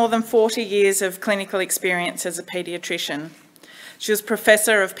 She has more than 40 years of clinical experience as a paediatrician. She was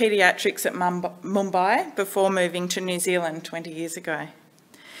Professor of Paediatrics at Mumbai before moving to New Zealand 20 years ago.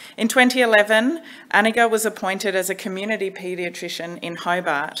 In 2011, Aniga was appointed as a community paediatrician in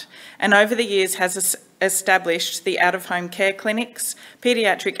Hobart, and over the years has established the out-of-home care clinics,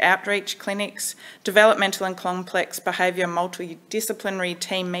 paediatric outreach clinics, developmental and complex behaviour multidisciplinary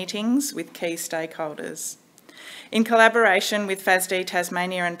team meetings with key stakeholders. In collaboration with FASD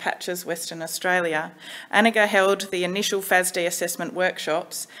Tasmania and Patches Western Australia, Aniga held the initial FASD assessment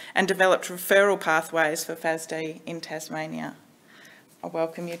workshops and developed referral pathways for FASD in Tasmania. I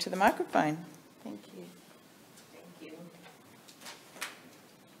welcome you to the microphone. Thank you. Thank you.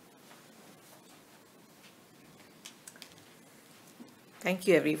 Thank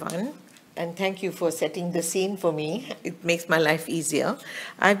you, everyone. And thank you for setting the scene for me. It makes my life easier.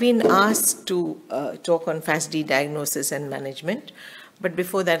 I've been asked to talk on FASD diagnosis and management. But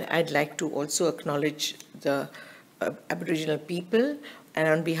before that, I'd like to also acknowledge the Aboriginal people. And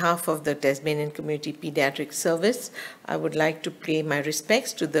on behalf of the Tasmanian Community Paediatric Service, I would like to pay my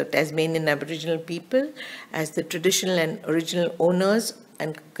respects to the Tasmanian Aboriginal people as the traditional and original owners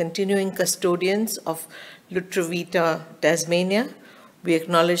and continuing custodians of Lutravita, Tasmania. We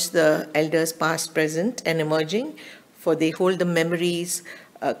acknowledge the elders past, present, and emerging, for they hold the memories,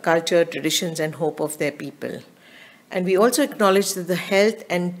 culture, traditions, and hope of their people. And we also acknowledge that the health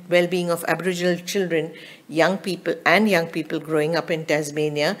and well-being of Aboriginal children, young people growing up in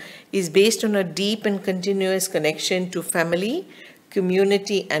Tasmania is based on a deep and continuous connection to family,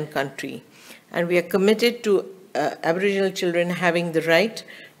 community, and country. And we are committed to Aboriginal children having the right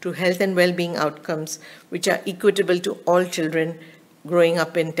to health and well-being outcomes which are equitable to all children growing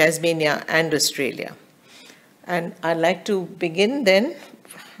up in Tasmania and Australia. And I'd like to begin then.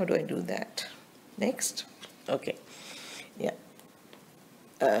 How do I do that? Next. Okay. Yeah.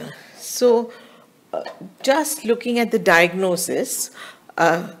 Just looking at the diagnosis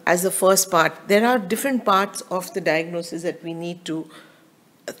as the first part, there are different parts of the diagnosis that we need to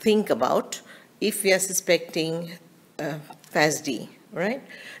think about if we are suspecting FASD, right?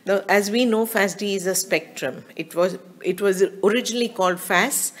 Now, as we know, FASD is a spectrum. It was originally called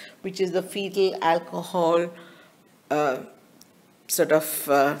FAS, which is the fetal alcohol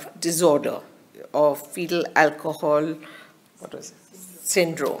disorder, or fetal alcohol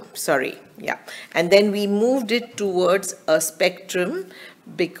syndrome, sorry, yeah. And then we moved it towards a spectrum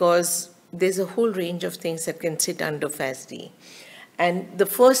because there's a whole range of things that can sit under FASD. And the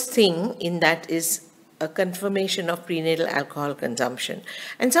first thing in that is a confirmation of prenatal alcohol consumption.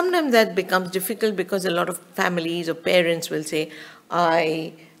 And sometimes that becomes difficult because a lot of families or parents will say,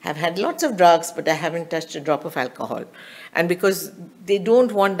 I have had lots of drugs, but I haven't touched a drop of alcohol. And because they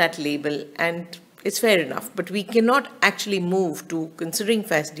don't want that label, and it's fair enough, but we cannot actually move to considering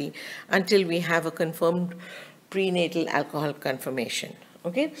FASD until we have a confirmed prenatal alcohol confirmation,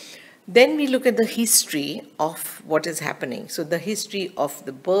 okay? Then we look at the history of what is happening. So the history of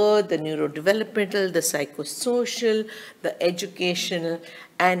the birth, the neurodevelopmental, the psychosocial, the educational,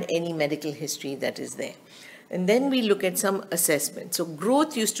 and any medical history that is there. And then we look at some assessment. So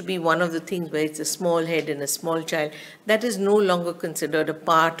growth used to be one of the things where it's a small head in a small child. That is no longer considered a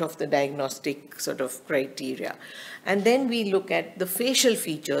part of the diagnostic sort of criteria. And then we look at the facial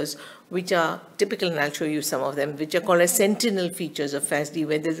features, which are typical, and I'll show you some of them, which are called as sentinel features of FASD,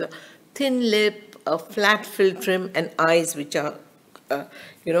 where there's a thin lip, a flat philtrum, and eyes which are,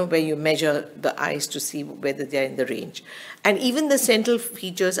 where you measure the eyes to see whether they're in the range. And even the sentinel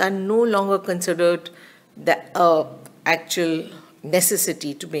features are no longer considered the actual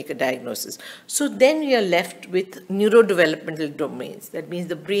necessity to make a diagnosis. So then we are left with neurodevelopmental domains. That means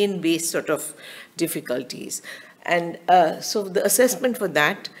the brain-based sort of difficulties. And so the assessment for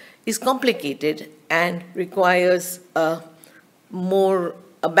that is complicated and requires more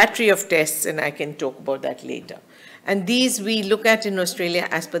a battery of tests, and I can talk about that later. And these we look at in Australia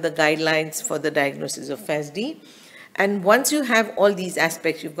as per the guidelines for the diagnosis of FASD. And once you have all these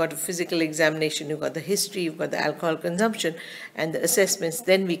aspects, you've got a physical examination, you've got the history, you've got the alcohol consumption and the assessments,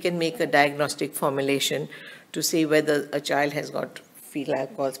 then we can make a diagnostic formulation to say whether a child has got fetal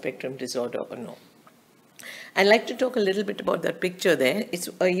alcohol spectrum disorder or no. I'd like to talk a little bit about that picture there. It's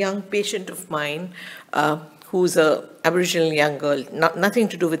a young patient of mine who's a Aboriginal young girl, nothing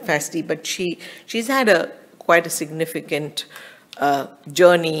to do with FASD, but she's had quite a significant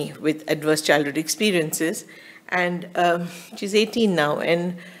journey with adverse childhood experiences. And she's 18 now,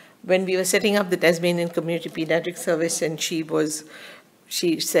 and when we were setting up the Tasmanian Community Pediatric Service, and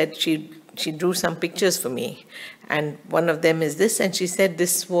she said she drew some pictures for me, and one of them is this, and she said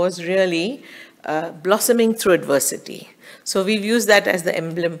this was really blossoming through adversity. So we've used that as the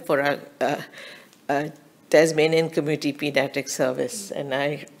emblem for our Tasmanian Community Pediatric Service, and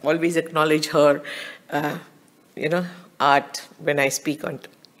I always acknowledge her, art when I speak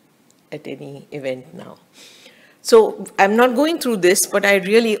at any event now. So I'm not going through this, but I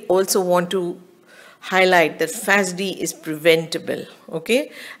really also want to highlight that FASD is preventable,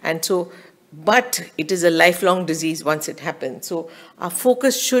 okay? And so, but it is a lifelong disease once it happens. So our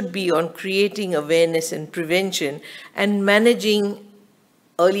focus should be on creating awareness and prevention and managing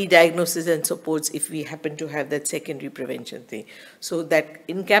early diagnosis and supports if we happen to have that secondary prevention thing. So that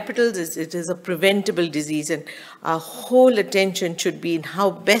in capitals, it is a preventable disease, and our whole attention should be in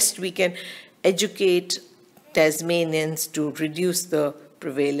how best we can educate Tasmanians to reduce the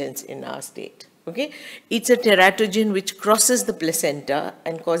prevalence in our state. Okay, it's a teratogen which crosses the placenta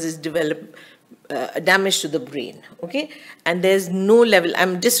and causes damage to the brain. Okay, and there's no level.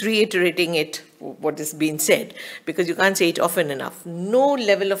 I'm just reiterating it, what has been said, because you can't say it often enough. No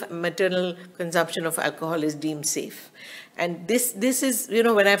level of maternal consumption of alcohol is deemed safe. And this is,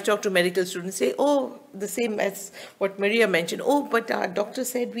 when I've talked to medical students, say, oh, the same as what Maria mentioned. Oh, but our doctor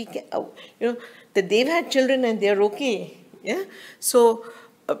said we can, that they've had children and they're okay. Yeah. So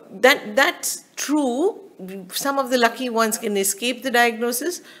that's true. Some of the lucky ones can escape the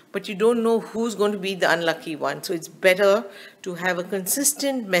diagnosis, but you don't know who's going to be the unlucky one. So it's better to have a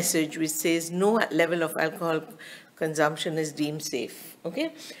consistent message which says no level of alcohol consumption is deemed safe.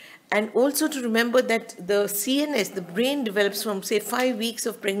 Okay. And also to remember that the CNS, the brain, develops from, say, 5 weeks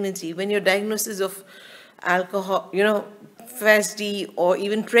of pregnancy. When your diagnosis of alcohol, FASD or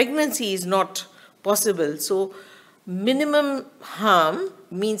even pregnancy is not possible. So minimum harm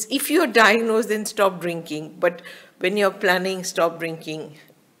means if you're diagnosed, then stop drinking. But when you're planning, stop drinking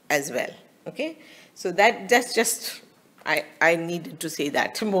as well. Okay? So that's just, I needed to say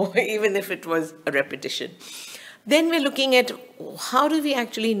that more, even if it was a repetition. Then we're looking at how do we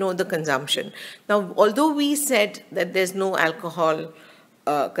actually know the consumption. Now, although we said that there's no alcohol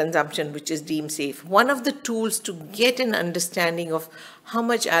consumption which is deemed safe, one of the tools to get an understanding of how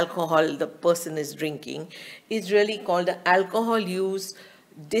much alcohol the person is drinking is really called the Alcohol Use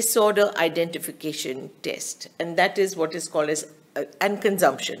Disorder Identification Test. And that is what is called as and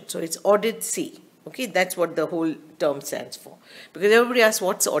consumption. So it's Audit C. Okay, that's what the whole term stands for. Because everybody asks,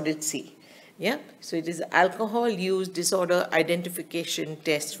 what's Audit C? Yeah, so it is Alcohol Use Disorder Identification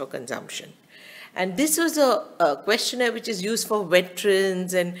Test for Consumption. And this was a questionnaire which is used for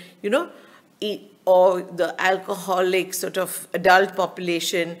veterans and, or the alcoholic sort of adult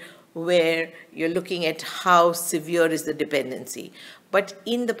population where you're looking at how severe is the dependency. But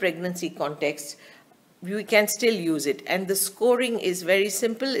in the pregnancy context, we can still use it. And the scoring is very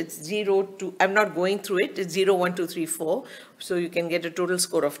simple. It's 0 to, I'm not going through it, it's 0, 1, 2, 3, 4. So you can get a total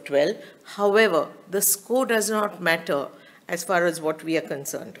score of 12. However, the score does not matter as far as what we are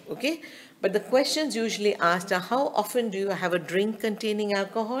concerned, okay? But the questions usually asked are, how often do you have a drink containing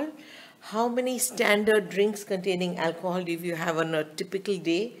alcohol? How many standard drinks containing alcohol do you have on a typical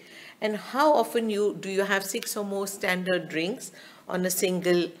day? And how often do you have 6 or more standard drinks on a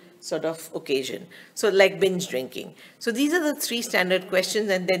single sort of occasion? So like binge drinking. So these are the 3 standard questions,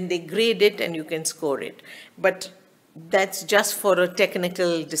 and then they grade it and you can score it. But that's just for a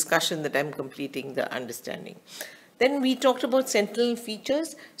technical discussion that I'm completing the understanding. Then we talked about sentinel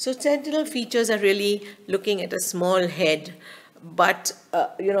features. So sentinel features are really looking at a small head, but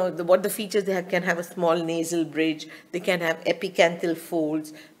what the features, they can have a small nasal bridge, they can have epicanthal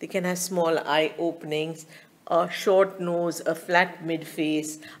folds, they can have small eye openings, a short nose, a flat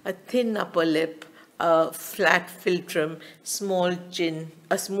mid-face, a thin upper lip, a flat philtrum, small chin,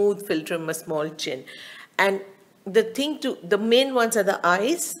 a smooth philtrum, a small chin. And the main ones are the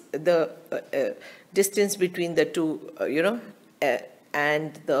eyes, the distance between the two,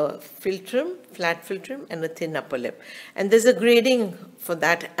 and the philtrum, flat philtrum, and a thin upper lip. And there's a grading for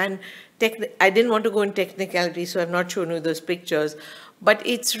that. And I didn't want to go in technicality, so I've not shown you those pictures. But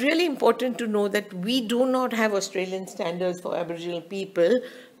it's really important to know that we do not have Australian standards for Aboriginal people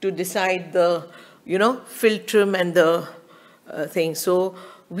to decide the, philtrum and the thing. So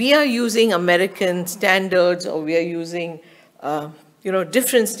we are using American standards, or we are using,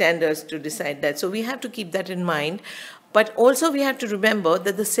 different standards to decide that. So we have to keep that in mind. But also we have to remember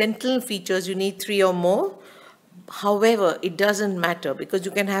that the sentinel features, you need 3 or more. However, it doesn't matter because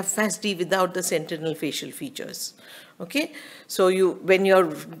you can have FASD without the sentinel facial features. Okay, so when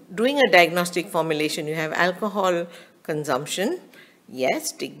you're doing a diagnostic formulation, you have alcohol consumption,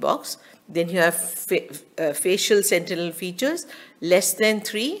 yes, tick box. Then you have facial sentinel features, less than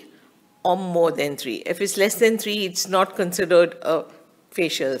 3 or more than 3. If it's less than 3, it's not considered a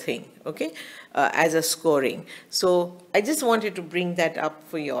facial thing, okay, as a scoring. So I just wanted to bring that up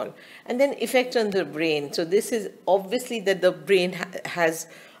for you all. And then effect on the brain. So this is obviously that the brain has,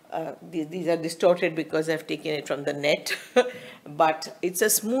 these are distorted because I've taken it from the net, but it's a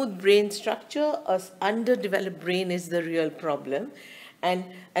smooth brain structure. An underdeveloped brain is the real problem. And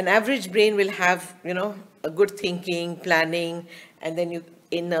an average brain will have, a good thinking, planning, and then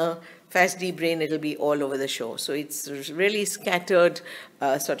in a FASD brain, it'll be all over the show. So it's really scattered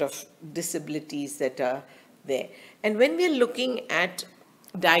sort of disabilities that are there. And when we're looking at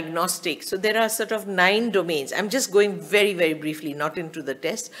diagnostics, so there are sort of 9 domains. I'm just going very, very briefly, not into the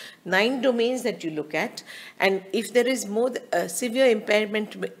test. 9 domains that you look at. And if there is severe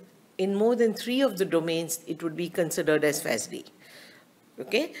impairment in more than 3 of the domains, it would be considered as FASD.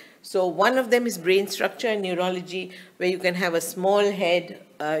 Okay, so one of them is brain structure and neurology, where you can have a small head,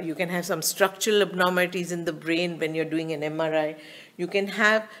 you can have some structural abnormalities in the brain when you're doing an MRI. You can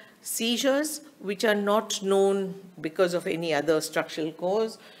have seizures which are not known because of any other structural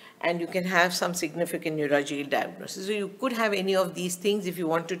cause, and you can have some significant neurological diagnosis. So you could have any of these things if you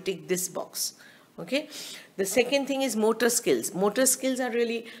want to tick this box. Okay, the second thing is motor skills. Motor skills are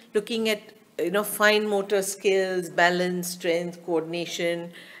really looking at fine motor skills, balance, strength,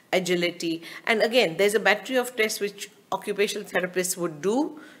 coordination, agility. And again, there's a battery of tests which occupational therapists would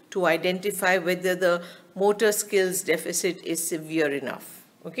do to identify whether the motor skills deficit is severe enough.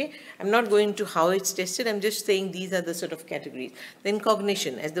 Okay, I'm not going to how it's tested. I'm just saying these are the sort of categories. Then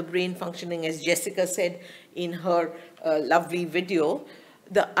cognition, as the brain functioning, as Jessica said in her lovely video,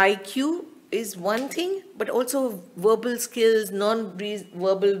 the IQ is one thing, but also verbal skills,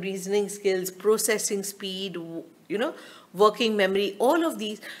 non-verbal reasoning skills, processing speed, working memory, all of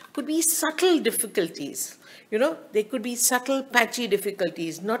these could be subtle difficulties. They could be subtle, patchy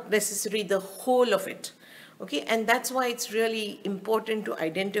difficulties, not necessarily the whole of it. Okay, and that's why it's really important to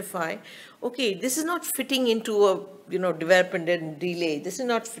identify, okay, this is not fitting into a, developmental delay. This is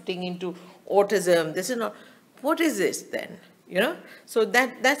not fitting into autism. This is not, what is this then? So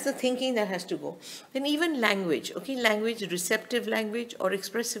that's the thinking that has to go. Then even language, okay, language, receptive language or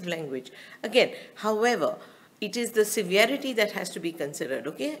expressive language. Again, however, it is the severity that has to be considered,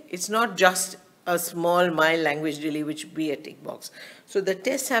 okay? It's not just a small, mild language delay, which would be a tick box. So the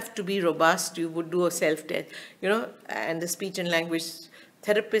tests have to be robust. You would do a self-test, and the speech and language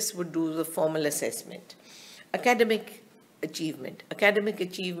therapists would do the formal assessment. Academic achievement,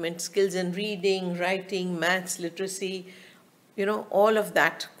 skills in reading, writing, maths, literacy, all of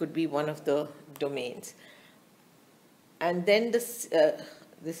that could be one of the domains. And then this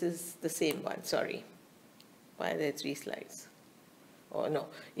is the same one, sorry. Why are there 3 slides? Oh, no.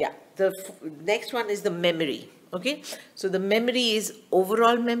 Yeah, the next one is the memory, okay? So the memory is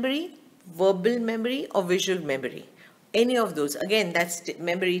overall memory, verbal memory, or visual memory. Any of those. Again, that's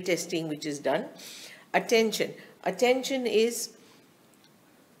memory testing which is done. Attention. Attention is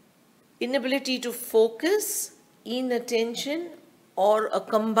inability to focus, inattention, or a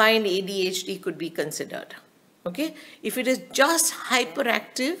combined ADHD could be considered. Okay, if it is just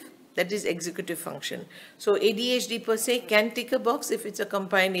hyperactive, that is executive function. So ADHD per se can tick a box if it's a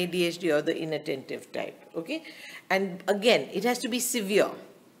combined ADHD or the inattentive type. Okay, and again, it has to be severe,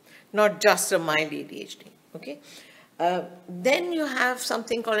 not just a mild ADHD. Okay. Then you have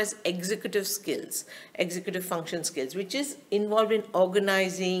something called as executive skills, executive function skills, which is involved in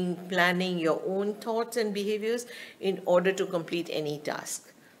organizing, planning your own thoughts and behaviors in order to complete any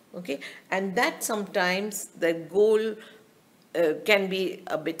task. Okay, and that sometimes the goal can be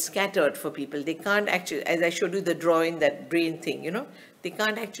a bit scattered for people. They can't actually, as I showed you the drawing, that brain thing, they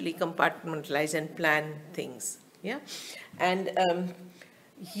can't actually compartmentalize and plan things. Yeah, and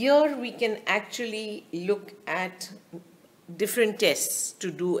here we can actually look at different tests to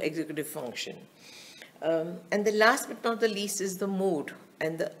do executive function. And the last but not the least is the mood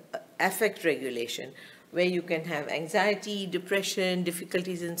and the affect regulation, where you can have anxiety, depression,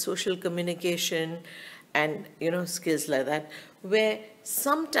 difficulties in social communication, and skills like that, where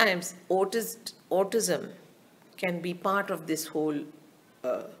sometimes autism can be part of this whole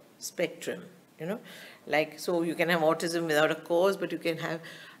spectrum, like, so you can have autism without a cause, but you can have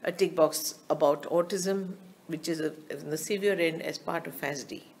a tick box about autism, which is in the severe end, as part of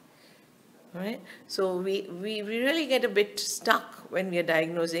FASD. All right? So we really get a bit stuck when we are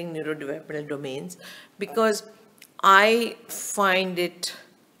diagnosing neurodevelopmental domains, because I find it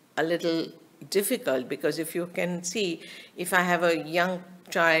a little difficult, because if you can see, if I have a young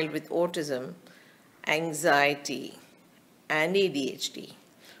child with autism, anxiety, and ADHD,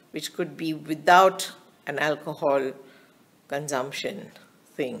 which could be without an alcohol consumption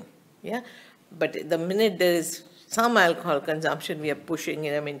thing, yeah? But the minute there is some alcohol consumption, we are pushing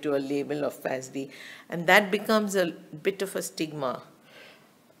them into a label of FASD, and that becomes a bit of a stigma.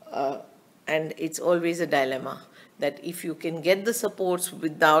 And it's always a dilemma, that if you can get the supports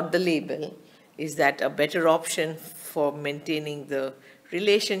without the label, is that a better option for maintaining the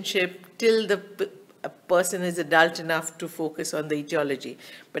relationship till a person is adult enough to focus on the etiology?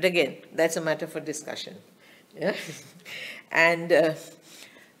 But again, that's a matter for discussion. Yeah? And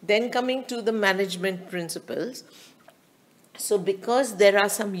then coming to the management principles. So because there are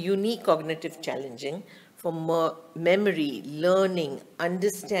some unique cognitive challenging for memory, learning,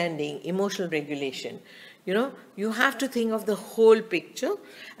 understanding, emotional regulation, you have to think of the whole picture,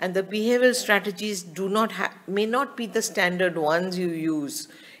 and the behavioral strategies may not be the standard ones you use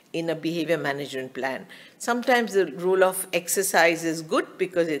in a behavior management plan. Sometimes the role of exercise is good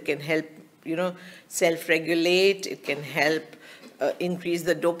because it can help, self-regulate, it can help increase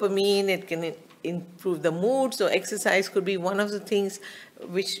the dopamine, it can improve the mood. So exercise could be one of the things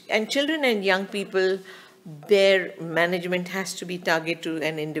and children and young people, their management has to be targeted to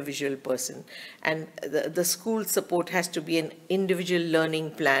an individual person. And the school support has to be an individual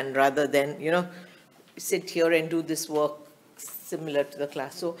learning plan rather than, sit here and do this work similar to the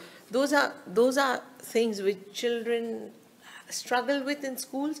class. So those are things which children struggle with in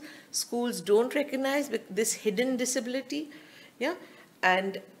schools. Schools don't recognize this hidden disability. Yeah,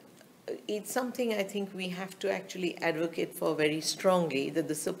 and it's something I think we have to actually advocate for very strongly, that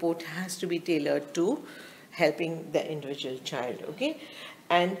the support has to be tailored to helping the individual child, okay?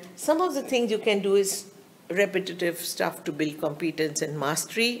 And some of the things you can do is repetitive stuff to build competence and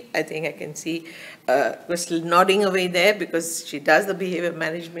mastery. I think I can see Crystal nodding away there because she does the behavior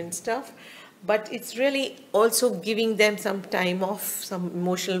management stuff. But it's really also giving them some time off, some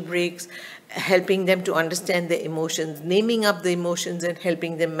emotional breaks, helping them to understand their emotions, naming up the emotions and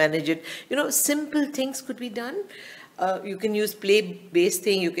helping them manage it. Simple things could be done. You can use play-based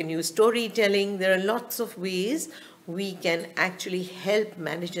thing, you can use storytelling. There are lots of ways we can actually help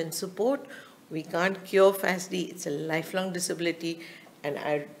manage and support. We can't cure FASD, it's a lifelong disability, and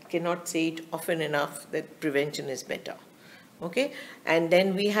I cannot say it often enough that prevention is better. Okay, and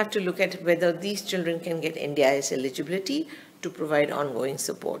then we have to look at whether these children can get NDIS eligibility to provide ongoing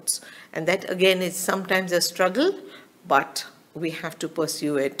supports. And that again is sometimes a struggle, but we have to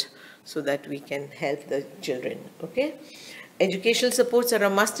pursue it so that we can help the children, okay? Educational supports are a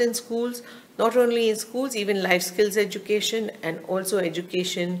must in schools, not only in schools, even life skills education, and also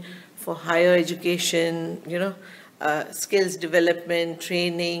education for higher education, skills development,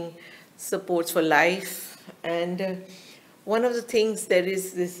 training, supports for life. And one of the things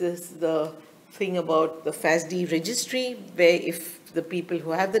this is the thing about the FASD registry, where if the people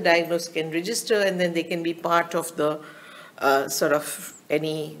who have the diagnosis can register, and then they can be part of the sort of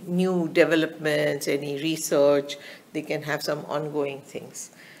any new developments, any research, they can have some ongoing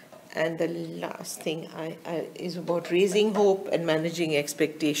things. And the last thing is about raising hope and managing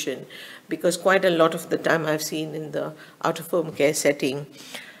expectation, because quite a lot of the time I've seen in the out-of-home care setting,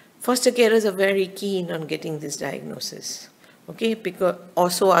 foster carers are very keen on getting this diagnosis, okay, because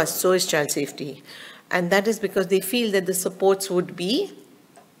so is child safety. And that is because they feel that the supports would be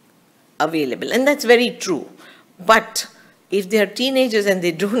available. And that's very true. But if they are teenagers and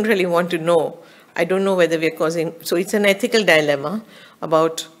they don't really want to know, I don't know whether we're causing, so it's an ethical dilemma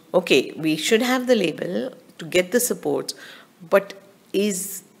about, okay, we should have the label to get the support, but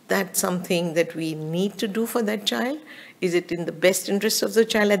is that something that we need to do for that child? Is it in the best interest of the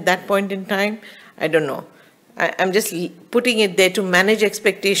child at that point in time? I don't know. I'm just putting it there to manage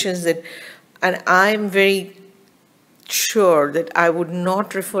expectations and I'm very sure that I would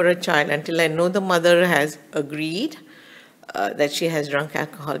not refer a child until I know the mother has agreed that she has drunk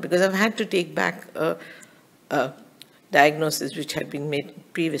alcohol, because I've had to take back a diagnosis which had been made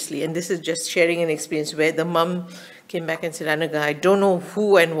previously. And this is just sharing an experience where the mum came back and said, Anaga, I don't know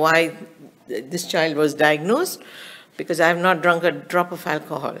who and why this child was diagnosed, because I have not drunk a drop of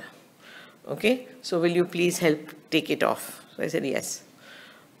alcohol. Okay, so will you please help take it off? So I said, yes.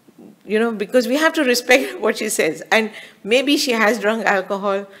 You know, because we have to respect what she says. And maybe she has drunk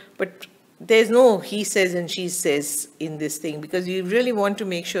alcohol, but there's no he says and she says in this thing, because you really want to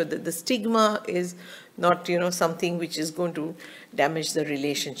make sure that the stigma is not, you know, something which is going to damage the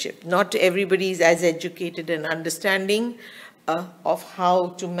relationship. Not everybody is as educated and understanding of how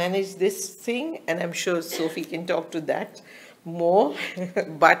to manage this thing, and I'm sure Sophie can talk to that more.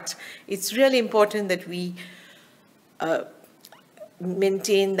 But it's really important that we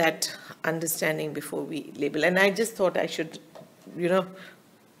maintain that understanding before we label. And I just thought I should, you know,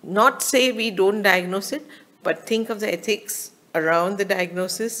 not say we don't diagnose it, but think of the ethics around the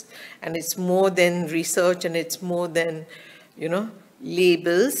diagnosis. And it's more than research, and it's more than, you know,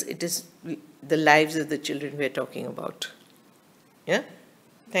 labels. It is the lives of the children we're talking about. Yeah?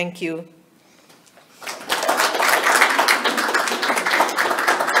 Thank you.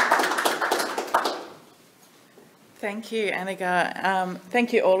 Thank you, Anaga.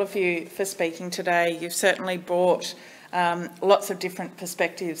 Thank you all of you for speaking today. You've certainly brought lots of different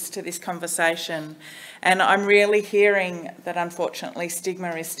perspectives to this conversation, and I'm really hearing that unfortunately stigma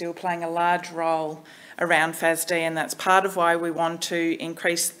is still playing a large role around FASD, and that's part of why we want to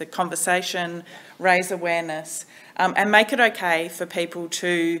increase the conversation, raise awareness, and make it okay for people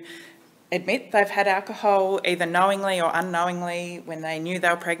to admit they've had alcohol, either knowingly or unknowingly, when they knew they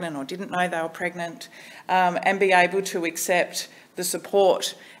were pregnant or didn't know they were pregnant, and be able to accept the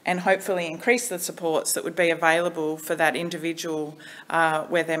support and hopefully increase the supports that would be available for that individual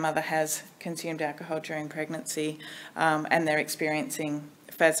where their mother has consumed alcohol during pregnancy and they're experiencing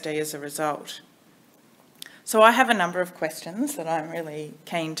FASD as a result. So I have a number of questions that I'm really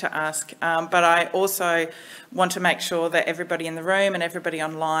keen to ask, but I also want to make sure that everybody in the room and everybody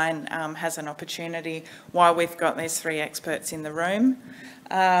online has an opportunity while we've got these three experts in the room.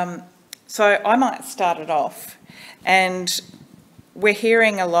 So I might start it off, and we're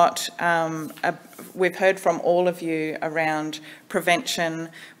hearing a lot, we've heard from all of you around prevention.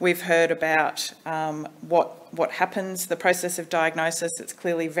 We've heard about what happens, the process of diagnosis. It's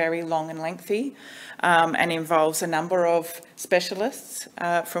clearly very long and lengthy and involves a number of specialists,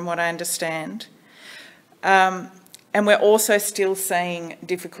 from what I understand. And we're also still seeing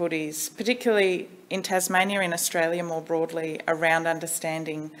difficulties, particularly in Tasmania, in Australia more broadly, around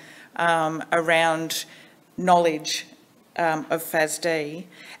understanding, around knowledge of FASD,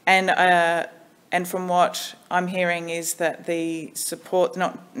 and from what I'm hearing is that the support,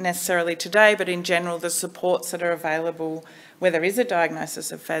 not necessarily today, but in general, the supports that are available where there is a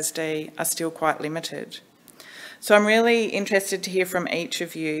diagnosis of FASD are still quite limited. So I'm really interested to hear from each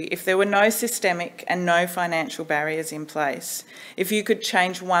of you, if there were no systemic and no financial barriers in place, if you could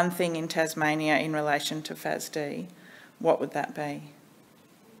change one thing in Tasmania in relation to FASD, what would that be?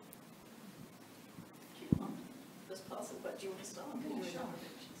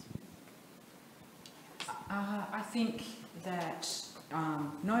 I think that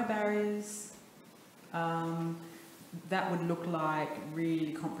no barriers, that would look like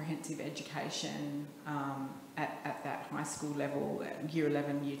really comprehensive education at that high school level, year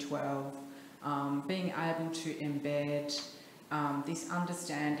 11, year 12, being able to embed this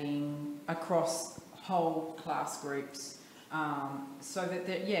understanding across whole class groups, so that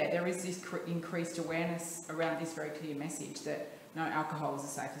there is this increased awareness around this very clear message that no, alcohol is the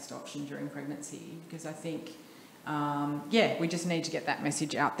safest option during pregnancy, because I think, we just need to get that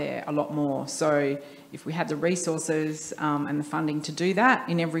message out there a lot more. So if we had the resources and the funding to do that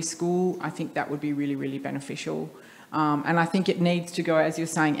in every school, I think that would be really, really beneficial. And I think it needs to go, as you're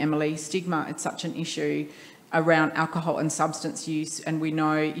saying, Emily, stigma, it's such an issue around alcohol and substance use. And we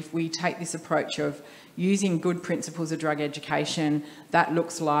know if we take this approach of using good principles of drug education, that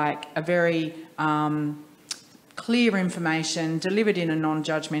looks like a very clear information delivered in a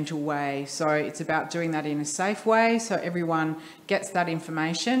non-judgmental way. So it's about doing that in a safe way so everyone gets that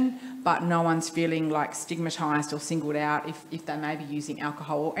information, but no one's feeling like stigmatised or singled out if they may be using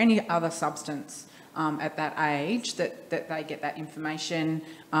alcohol or any other substance at that age, that they get that information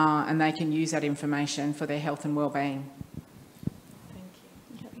and they can use that information for their health and well-being.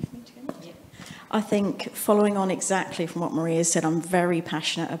 I think, following on exactly from what Maria said, I'm very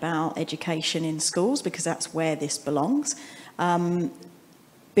passionate about education in schools because that's where this belongs.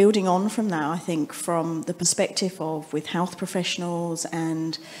 building on from that, I think from the perspective of with health professionals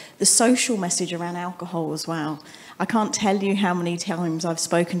and the social message around alcohol as well. I can't tell you how many times I've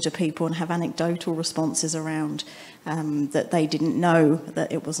spoken to people and have anecdotal responses around that they didn't know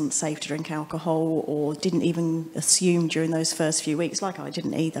that it wasn't safe to drink alcohol, or didn't even assume during those first few weeks, like I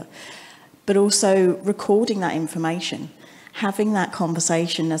didn't either. But also recording that information, having that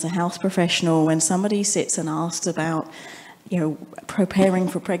conversation as a health professional when somebody sits and asks about, you know, preparing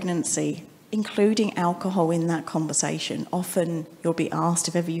for pregnancy, including alcohol in that conversation. Often you'll be asked,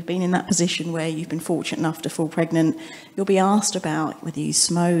 if ever you've been in that position where you've been fortunate enough to fall pregnant, you'll be asked about whether you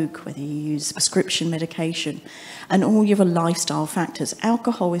smoke, whether you use prescription medication, and all your lifestyle factors.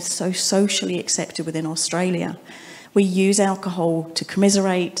 Alcohol is so socially accepted within Australia. We use alcohol to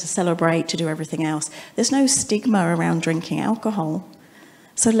commiserate, to celebrate, to do everything else. There's no stigma around drinking alcohol.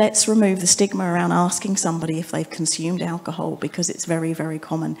 So let's remove the stigma around asking somebody if they've consumed alcohol, because it's very, very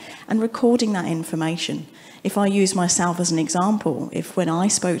common. And recording that information. If I use myself as an example, if when I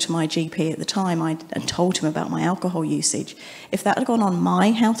spoke to my GP at the time, I told him about my alcohol usage, if that had gone on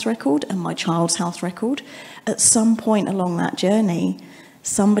my health record and my child's health record, at some point along that journey,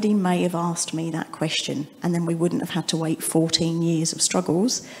 somebody may have asked me that question, and then we wouldn't have had to wait 14 years of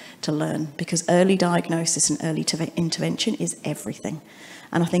struggles to learn, because early diagnosis and early intervention is everything.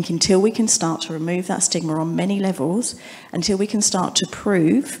 And I think until we can start to remove that stigma on many levels, until we can start to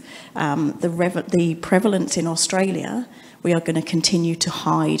prove the prevalence in Australia, we are going to continue to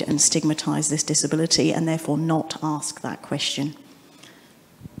hide and stigmatise this disability, and therefore not ask that question.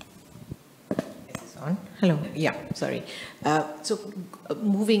 On. Hello. Yeah, sorry. So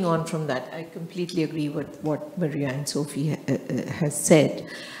moving on from that, I completely agree with what Maria and Sophie has said.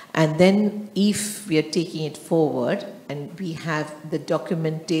 And then if we are taking it forward and we have the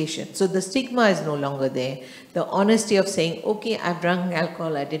documentation, so the stigma is no longer there. The honesty of saying, okay, I've drunk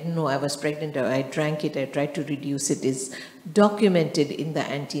alcohol, I didn't know I was pregnant, or I drank it, I tried to reduce it, is documented in the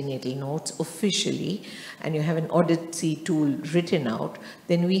antenatal notes officially, and you have an Odyssey tool written out,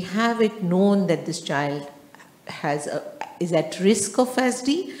 then we have it known that this child is at risk of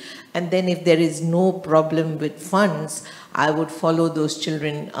FASD, and then if there is no problem with funds, I would follow those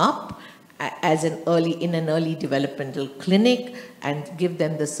children up as in an early developmental clinic and give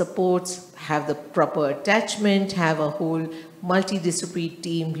them the supports, have the proper attachment, have a whole multidisciplinary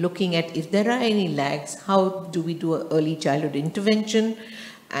team looking at if there are any lags, how do we do an early childhood intervention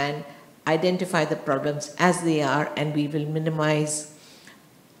and identify the problems as they are, and we will minimize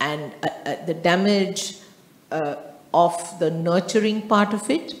and the damage of the nurturing part of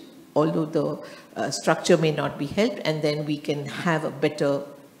it, although the structure may not be helped, and then we can have a better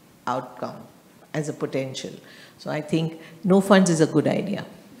outcome as a potential. So I think no funds is a good idea.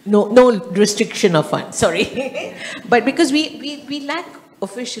 No restriction of funds, sorry. But because we lack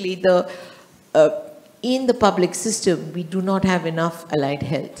officially in the public system, we do not have enough allied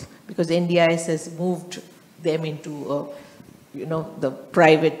health, because NDIS has moved them into the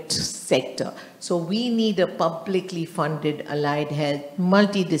private sector. So we need a publicly funded allied health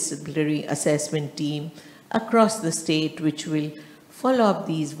multidisciplinary assessment team across the state, which will follow up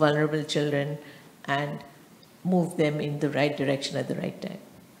these vulnerable children and move them in the right direction at the right time.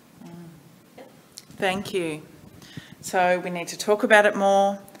 Thank you. So we need to talk about it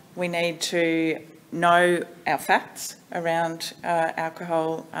more. We need to know our facts around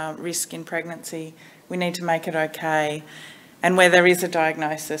alcohol risk in pregnancy. We need to make it okay. And where there is a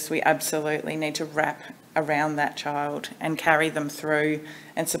diagnosis, we absolutely need to wrap around that child and carry them through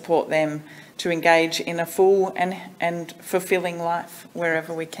and support them to engage in a full and fulfilling life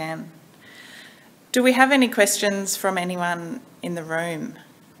wherever we can. Do we have any questions from anyone in the room?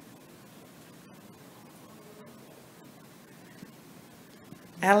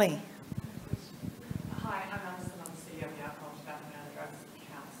 Ali. Hi, I'm Alison. I'm the CEO of the Alcohol, Tobacco and Drugs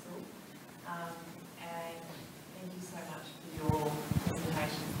Council. And thank you so much for your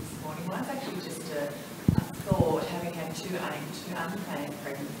presentation this morning. Mine's actually just a thought, having had two unplanned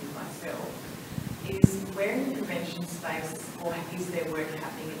pregnancies myself, is where in the prevention space, or is there work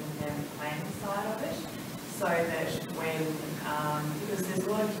happening in the family planning side of it, so that when, because there's a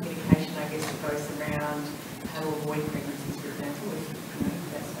lot of communication, I guess, that goes around how to avoid pregnancies, for example, if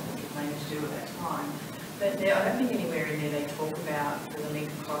that's not what you're planning to do at that time. But I don't think anywhere in there they talk about the link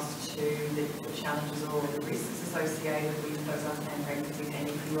across to the challenges or the risks associated with those unplanned pregnancies, and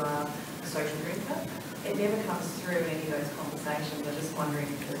if you are a social drinker. It never comes through in any of those conversations. I'm just wondering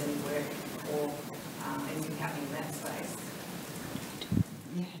if there's any work or anything happening in that space.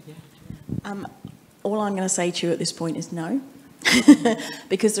 All I'm going to say to you at this point is no.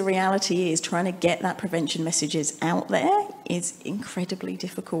 Because the reality is trying to get that prevention messages out there is incredibly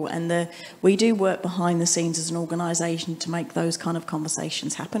difficult, and we do work behind the scenes as an organisation to make those kind of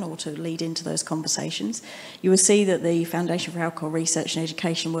conversations happen, or to lead into those conversations. You will see that the Foundation for Alcohol Research and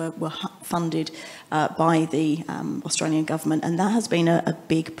Education were funded by the Australian government, and that has been a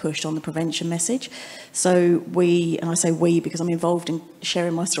big push on the prevention message. So we, and I say we because I'm involved in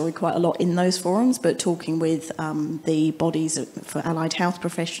sharing my story quite a lot in those forums, but talking with the bodies for allied health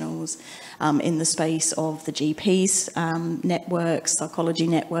professionals, in the space of the GPs networks, psychology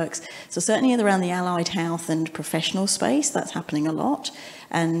networks. So certainly around the allied health and professional space, that's happening a lot.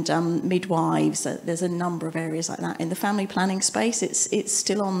 And midwives, there's a number of areas like that. In the family planning space, it's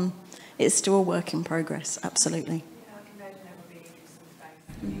still a work in progress, absolutely. Yeah, I can imagine that would be a useful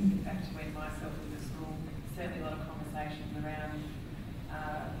space. Back to when myself was at school, certainly a lot of conversations around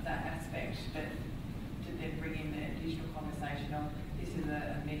that aspect, but to then bring in the additional conversation of this is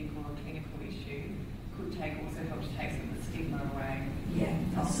a medical or clinical issue could also help to take some of the stigma away. Yeah,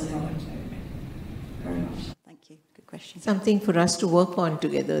 absolutely. Very much. Thank you. Good question. Something for us to work on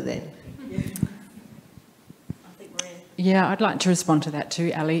together then. Yeah, I'd like to respond to that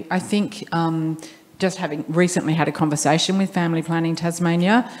too, Ali. I think just having recently had a conversation with Family Planning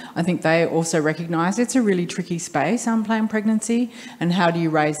Tasmania, I think they also recognise it's a really tricky space, unplanned pregnancy, and how do you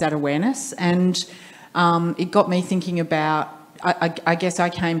raise that awareness? And it got me thinking about, I guess I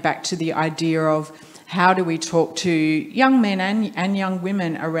came back to the idea of how do we talk to young men and young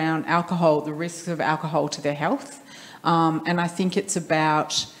women around alcohol, the risks of alcohol to their health. And I think it's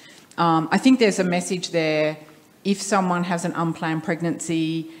about, I think there's a message there. If someone has an unplanned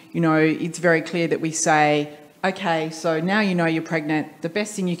pregnancy, it's very clear that we say, okay, so now you know you're pregnant, the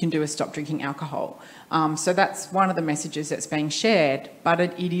best thing you can do is stop drinking alcohol. So that's one of the messages that's being shared, but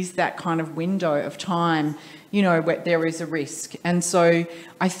it is that kind of window of time, where there is a risk. And so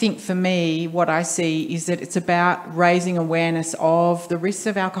I think for me, what I see is that it's about raising awareness of the risks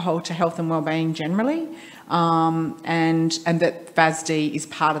of alcohol to health and wellbeing generally, and that FASD is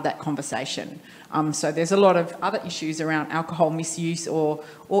part of that conversation. So there's a lot of other issues around alcohol misuse or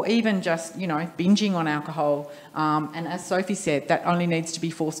even just, binging on alcohol. And as Sophie said, that only needs to be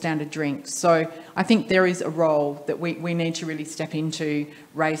 4 standard drinks. So I think there is a role that we need to really step into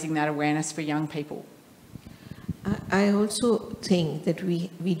raising that awareness for young people. I also think that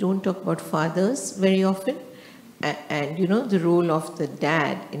we don't talk about fathers very often. And, the role of the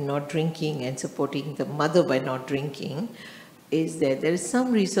dad in not drinking and supporting the mother by not drinking is there. There is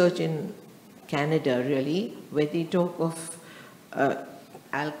some research in Canada, really, where they talk of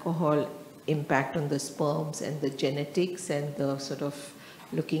alcohol impact on the sperms and the genetics and the sort of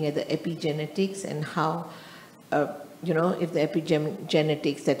looking at the epigenetics and how, if the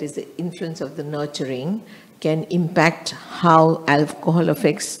epigenetics, that is the influence of the nurturing, can impact how alcohol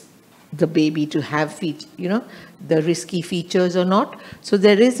affects the baby to have, the risky features or not. So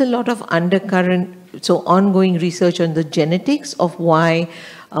there is a lot of undercurrent, so ongoing research on the genetics of why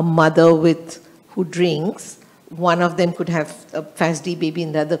a mother who drinks, one of them could have a FASD baby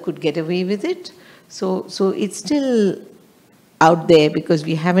and the other could get away with it. So it's still out there because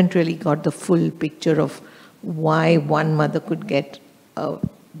we haven't really got the full picture of why one mother could get a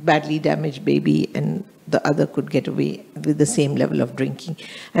badly damaged baby and the other could get away with the same level of drinking.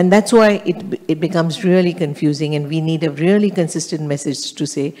 And that's why it becomes really confusing, and we need a really consistent message to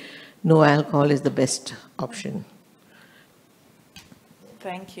say no alcohol is the best option.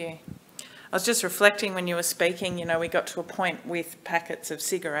 Thank you. I was just reflecting when you were speaking, we got to a point with packets of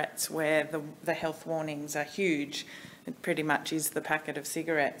cigarettes where the health warnings are huge. It pretty much is the packet of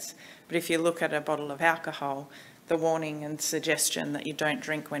cigarettes. But if you look at a bottle of alcohol, the warning and suggestion that you don't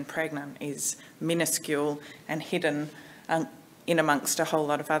drink when pregnant is minuscule and hidden in amongst a whole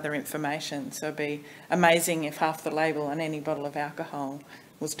lot of other information. So it'd be amazing if half the label on any bottle of alcohol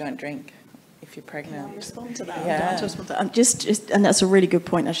was don't drink if you're pregnant. Can I respond to that? Yeah. And that's a really good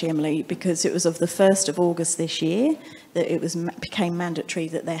point, actually, Emily, because it was of the 1st of August this year that it became mandatory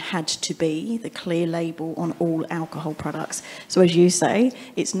that there had to be the clear label on all alcohol products. So as you say,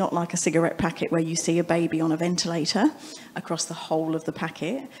 it's not like a cigarette packet where you see a baby on a ventilator across the whole of the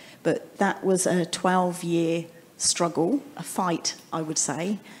packet, but that was a 12-year struggle, a fight, I would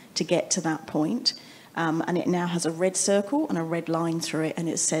say, to get to that point. And it now has a red circle and a red line through it, and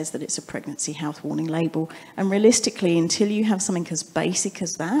it says that it's a pregnancy health warning label. And realistically, until you have something as basic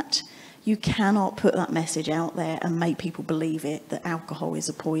as that, you cannot put that message out there and make people believe it, that alcohol is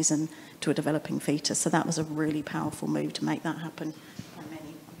a poison to a developing fetus. So that was a really powerful move to make that happen.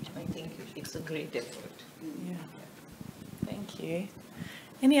 I think it's a great effort. Yeah. Thank you.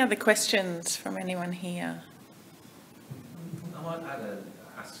 Any other questions from anyone here? I might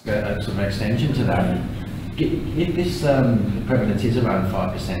ask some extension to that. if this prevalence is around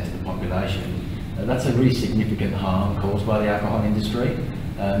 5% of the population, that's a really significant harm caused by the alcohol industry,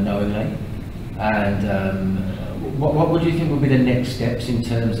 knowingly. And what would you think would be the next steps in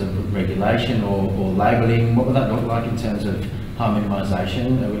terms of regulation or labelling? What would that look like in terms of harm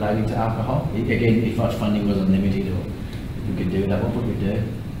minimisation relating to alcohol? Again, if our funding was unlimited, or if we could do that, what would we do?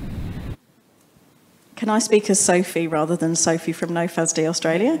 Can I speak as Sophie rather than Sophie from No FASD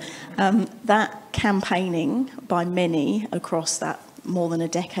Australia? That campaigning by many across that more than a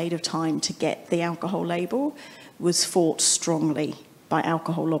decade of time to get the alcohol label was fought strongly by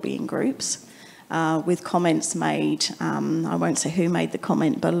alcohol lobbying groups, with comments made, I won't say who made the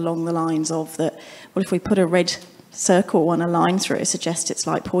comment, but along the lines of that, well, if we put a red circle and a line through it, suggests it's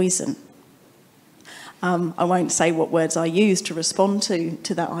like poison. I won't say what words I used to respond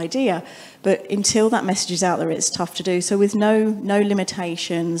to that idea, but until that message is out there, it's tough to do. So with no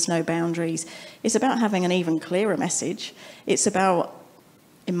limitations, no boundaries, it's about having an even clearer message. It's about,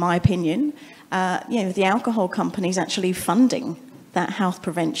 in my opinion, the alcohol companies actually funding that health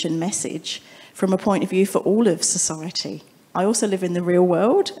prevention message from a point of view for all of society. I also live in the real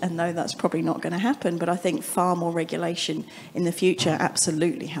world and know that's probably not going to happen, but I think far more regulation in the future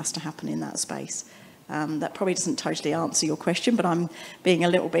absolutely has to happen in that space. That probably doesn't totally answer your question, but I'm being a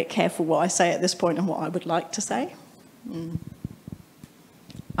little bit careful what I say at this point and what I would like to say.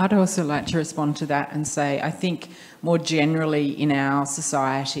 I'd also like to respond to that and say, I think more generally in our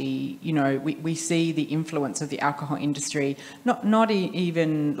society, we see the influence of the alcohol industry, not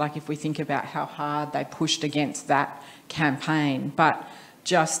even like if we think about how hard they pushed against that campaign, but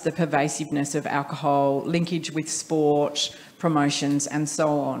just the pervasiveness of alcohol, linkage with sport, promotions and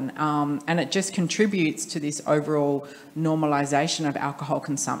so on. And it just contributes to this overall normalisation of alcohol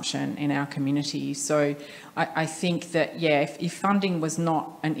consumption in our community. So I think that, if funding was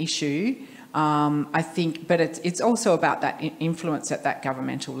not an issue, I think, but it's also about that influence at that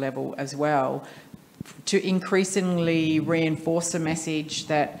governmental level as well, to increasingly reinforce the message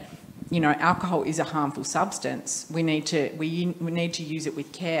that, alcohol is a harmful substance. We need to use it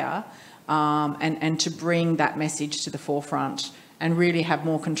with care, and to bring that message to the forefront and really have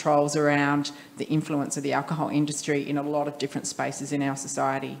more controls around the influence of the alcohol industry in a lot of different spaces in our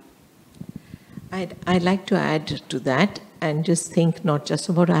society. I'd like to add to that and just think not just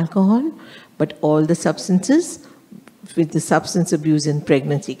about alcohol, but all the substances. With the substance abuse in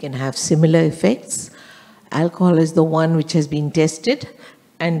pregnancy can have similar effects. Alcohol is the one which has been tested,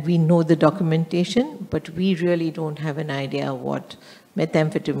 and we know the documentation, but we really don't have an idea what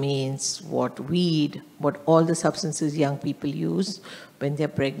methamphetamines, what weed, what all the substances young people use when they're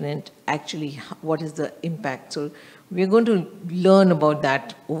pregnant, actually what is the impact. So we're going to learn about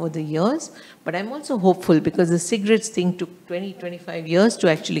that over the years, but I'm also hopeful because the cigarettes thing took 20, 25 years to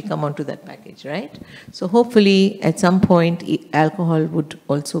actually come onto that package, right? So hopefully at some point alcohol would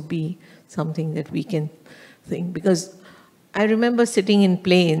also be something that we can think, because I remember sitting in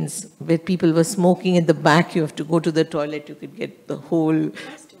planes where people were smoking at the back. You have to go to the toilet. You could get the whole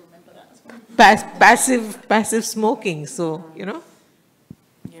I still remember that as well. passive smoking. So,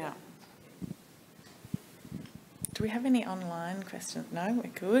 Yeah. Do we have any online questions? No,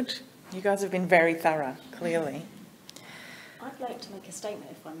 we're good. You guys have been very thorough, clearly. I'd like to make a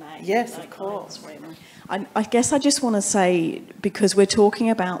statement, if I may. Yes, of course. I guess I just want to say, because we're talking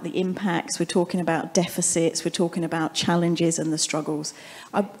about the impacts, we're talking about deficits, we're talking about challenges and the struggles.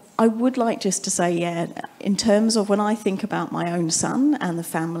 I would like just to say, in terms of when I think about my own son and the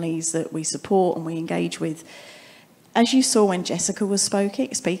families that we support and we engage with, as you saw when Jessica was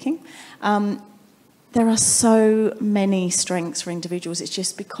speaking, there are so many strengths for individuals. It's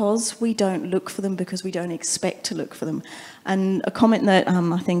just because we don't look for them, because we don't expect to look for them. And a comment that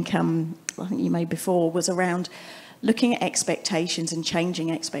I think you made before was around looking at expectations and changing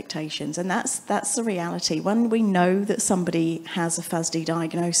expectations. And that's the reality. When we know that somebody has a FASD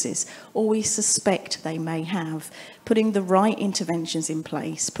diagnosis, or we suspect they may have, putting the right interventions in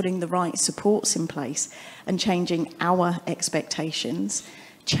place, putting the right supports in place, and changing our expectations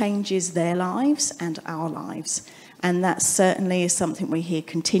changes their lives and our lives. And that certainly is something we hear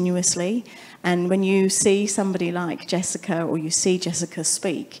continuously. And when you see somebody like Jessica, or you see Jessica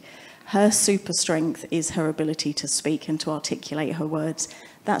speak, her super strength is her ability to speak and to articulate her words.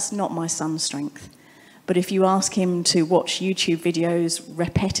 That's not my son's strength. But if you ask him to watch YouTube videos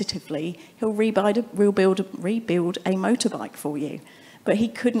repetitively, he'll rebuild a motorbike for you. But he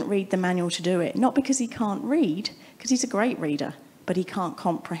couldn't read the manual to do it. Not because he can't read, because he's a great reader, but he can't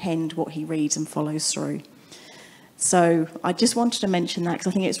comprehend what he reads and follows through. So I just wanted to mention that because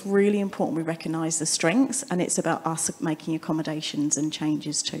I think it's really important we recognise the strengths, and it's about us making accommodations and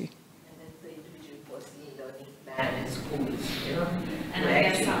changes too. And then the individual personally learning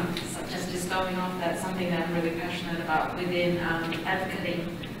going off, that's something that I'm really passionate about within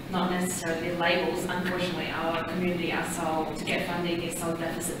advocating, not necessarily labels. Unfortunately, our community, to get funding is so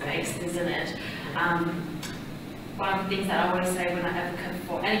deficit-based, isn't it? One of the things that I always say when I advocate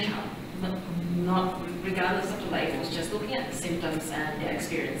for any child, not regardless of the labels, just looking at the symptoms and their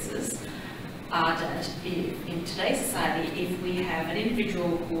experiences, are that in today's society, if we have an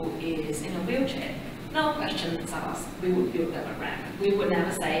individual who is in a wheelchair, no questions asked, we would build them a ramp. We would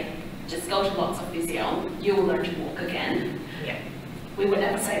never say, just go to lots of physio, you will learn to walk again. Yeah. We would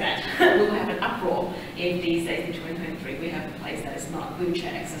never say that. We would have an uproar if these days in 2023 we have a place that is not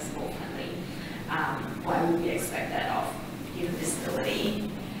wheelchair accessible friendly. Why would we expect that of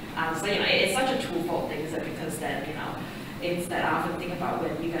disability? So it's such a twofold thing, is it? Because then it's that I often think about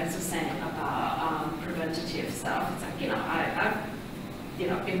when you guys were saying about preventative stuff. It's like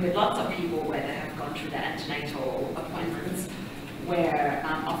I've been with lots of people where they have gone through the antenatal appointments, where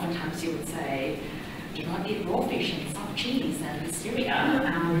oftentimes you would say, do not eat raw fish and soft cheese and listeria.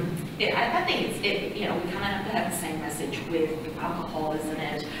 I think we kind of have to have the same message with alcohol, isn't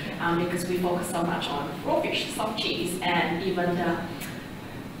it? Because we focus so much on raw fish, soft cheese, and even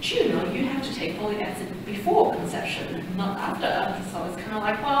you have to take folic acid before conception, not after. So it's kind of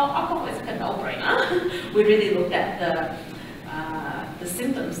like, well, alcohol is like a no-brainer. We really looked at the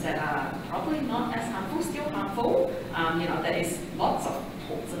symptoms that are probably not as harmful, still harmful. There is lots of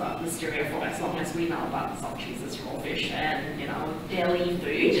talks about listeria for as long as we know about soft cheeses, raw fish, and dairy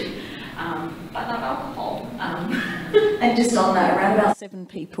food, but not alcohol. And just on that, around about 7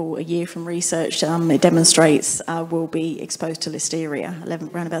 people a year from research it demonstrates will be exposed to listeria.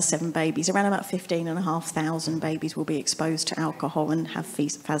 Around about 7 babies, around about 15,500 babies will be exposed to alcohol and have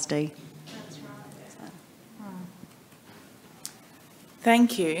FASD.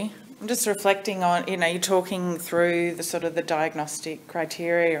 Thank you. I'm just reflecting on, you're talking through the sort of the diagnostic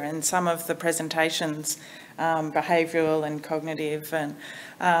criteria and some of the presentations, behavioural and cognitive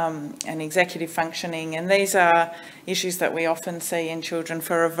and executive functioning, and these are issues that we often see in children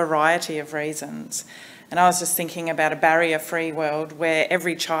for a variety of reasons. And I was just thinking about a barrier-free world where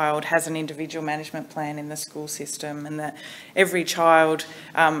every child has an individual management plan in the school system, and that every child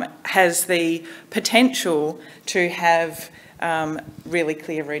has the potential to have really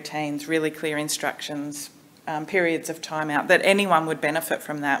clear routines, really clear instructions, periods of time out, that anyone would benefit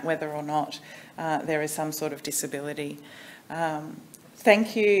from that, whether or not there is some sort of disability.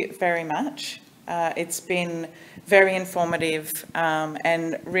 Thank you very much. It's been very informative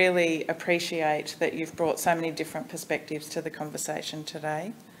and really appreciate that you've brought so many different perspectives to the conversation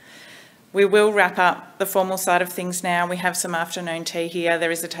today. We will wrap up the formal side of things now. We have some afternoon tea here.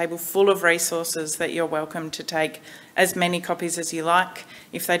 There is a table full of resources that you're welcome to take as many copies as you like.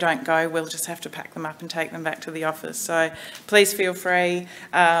 If they don't go, we'll just have to pack them up and take them back to the office. So please feel free.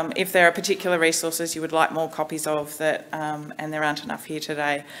 If there are particular resources you would like more copies of that, and there aren't enough here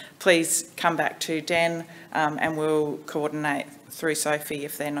today, please come back to Den and we'll coordinate through Sophie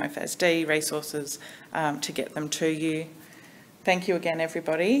if there are no FASD resources to get them to you. Thank you again,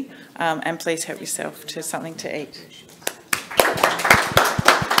 everybody, and please help yourself to something to eat.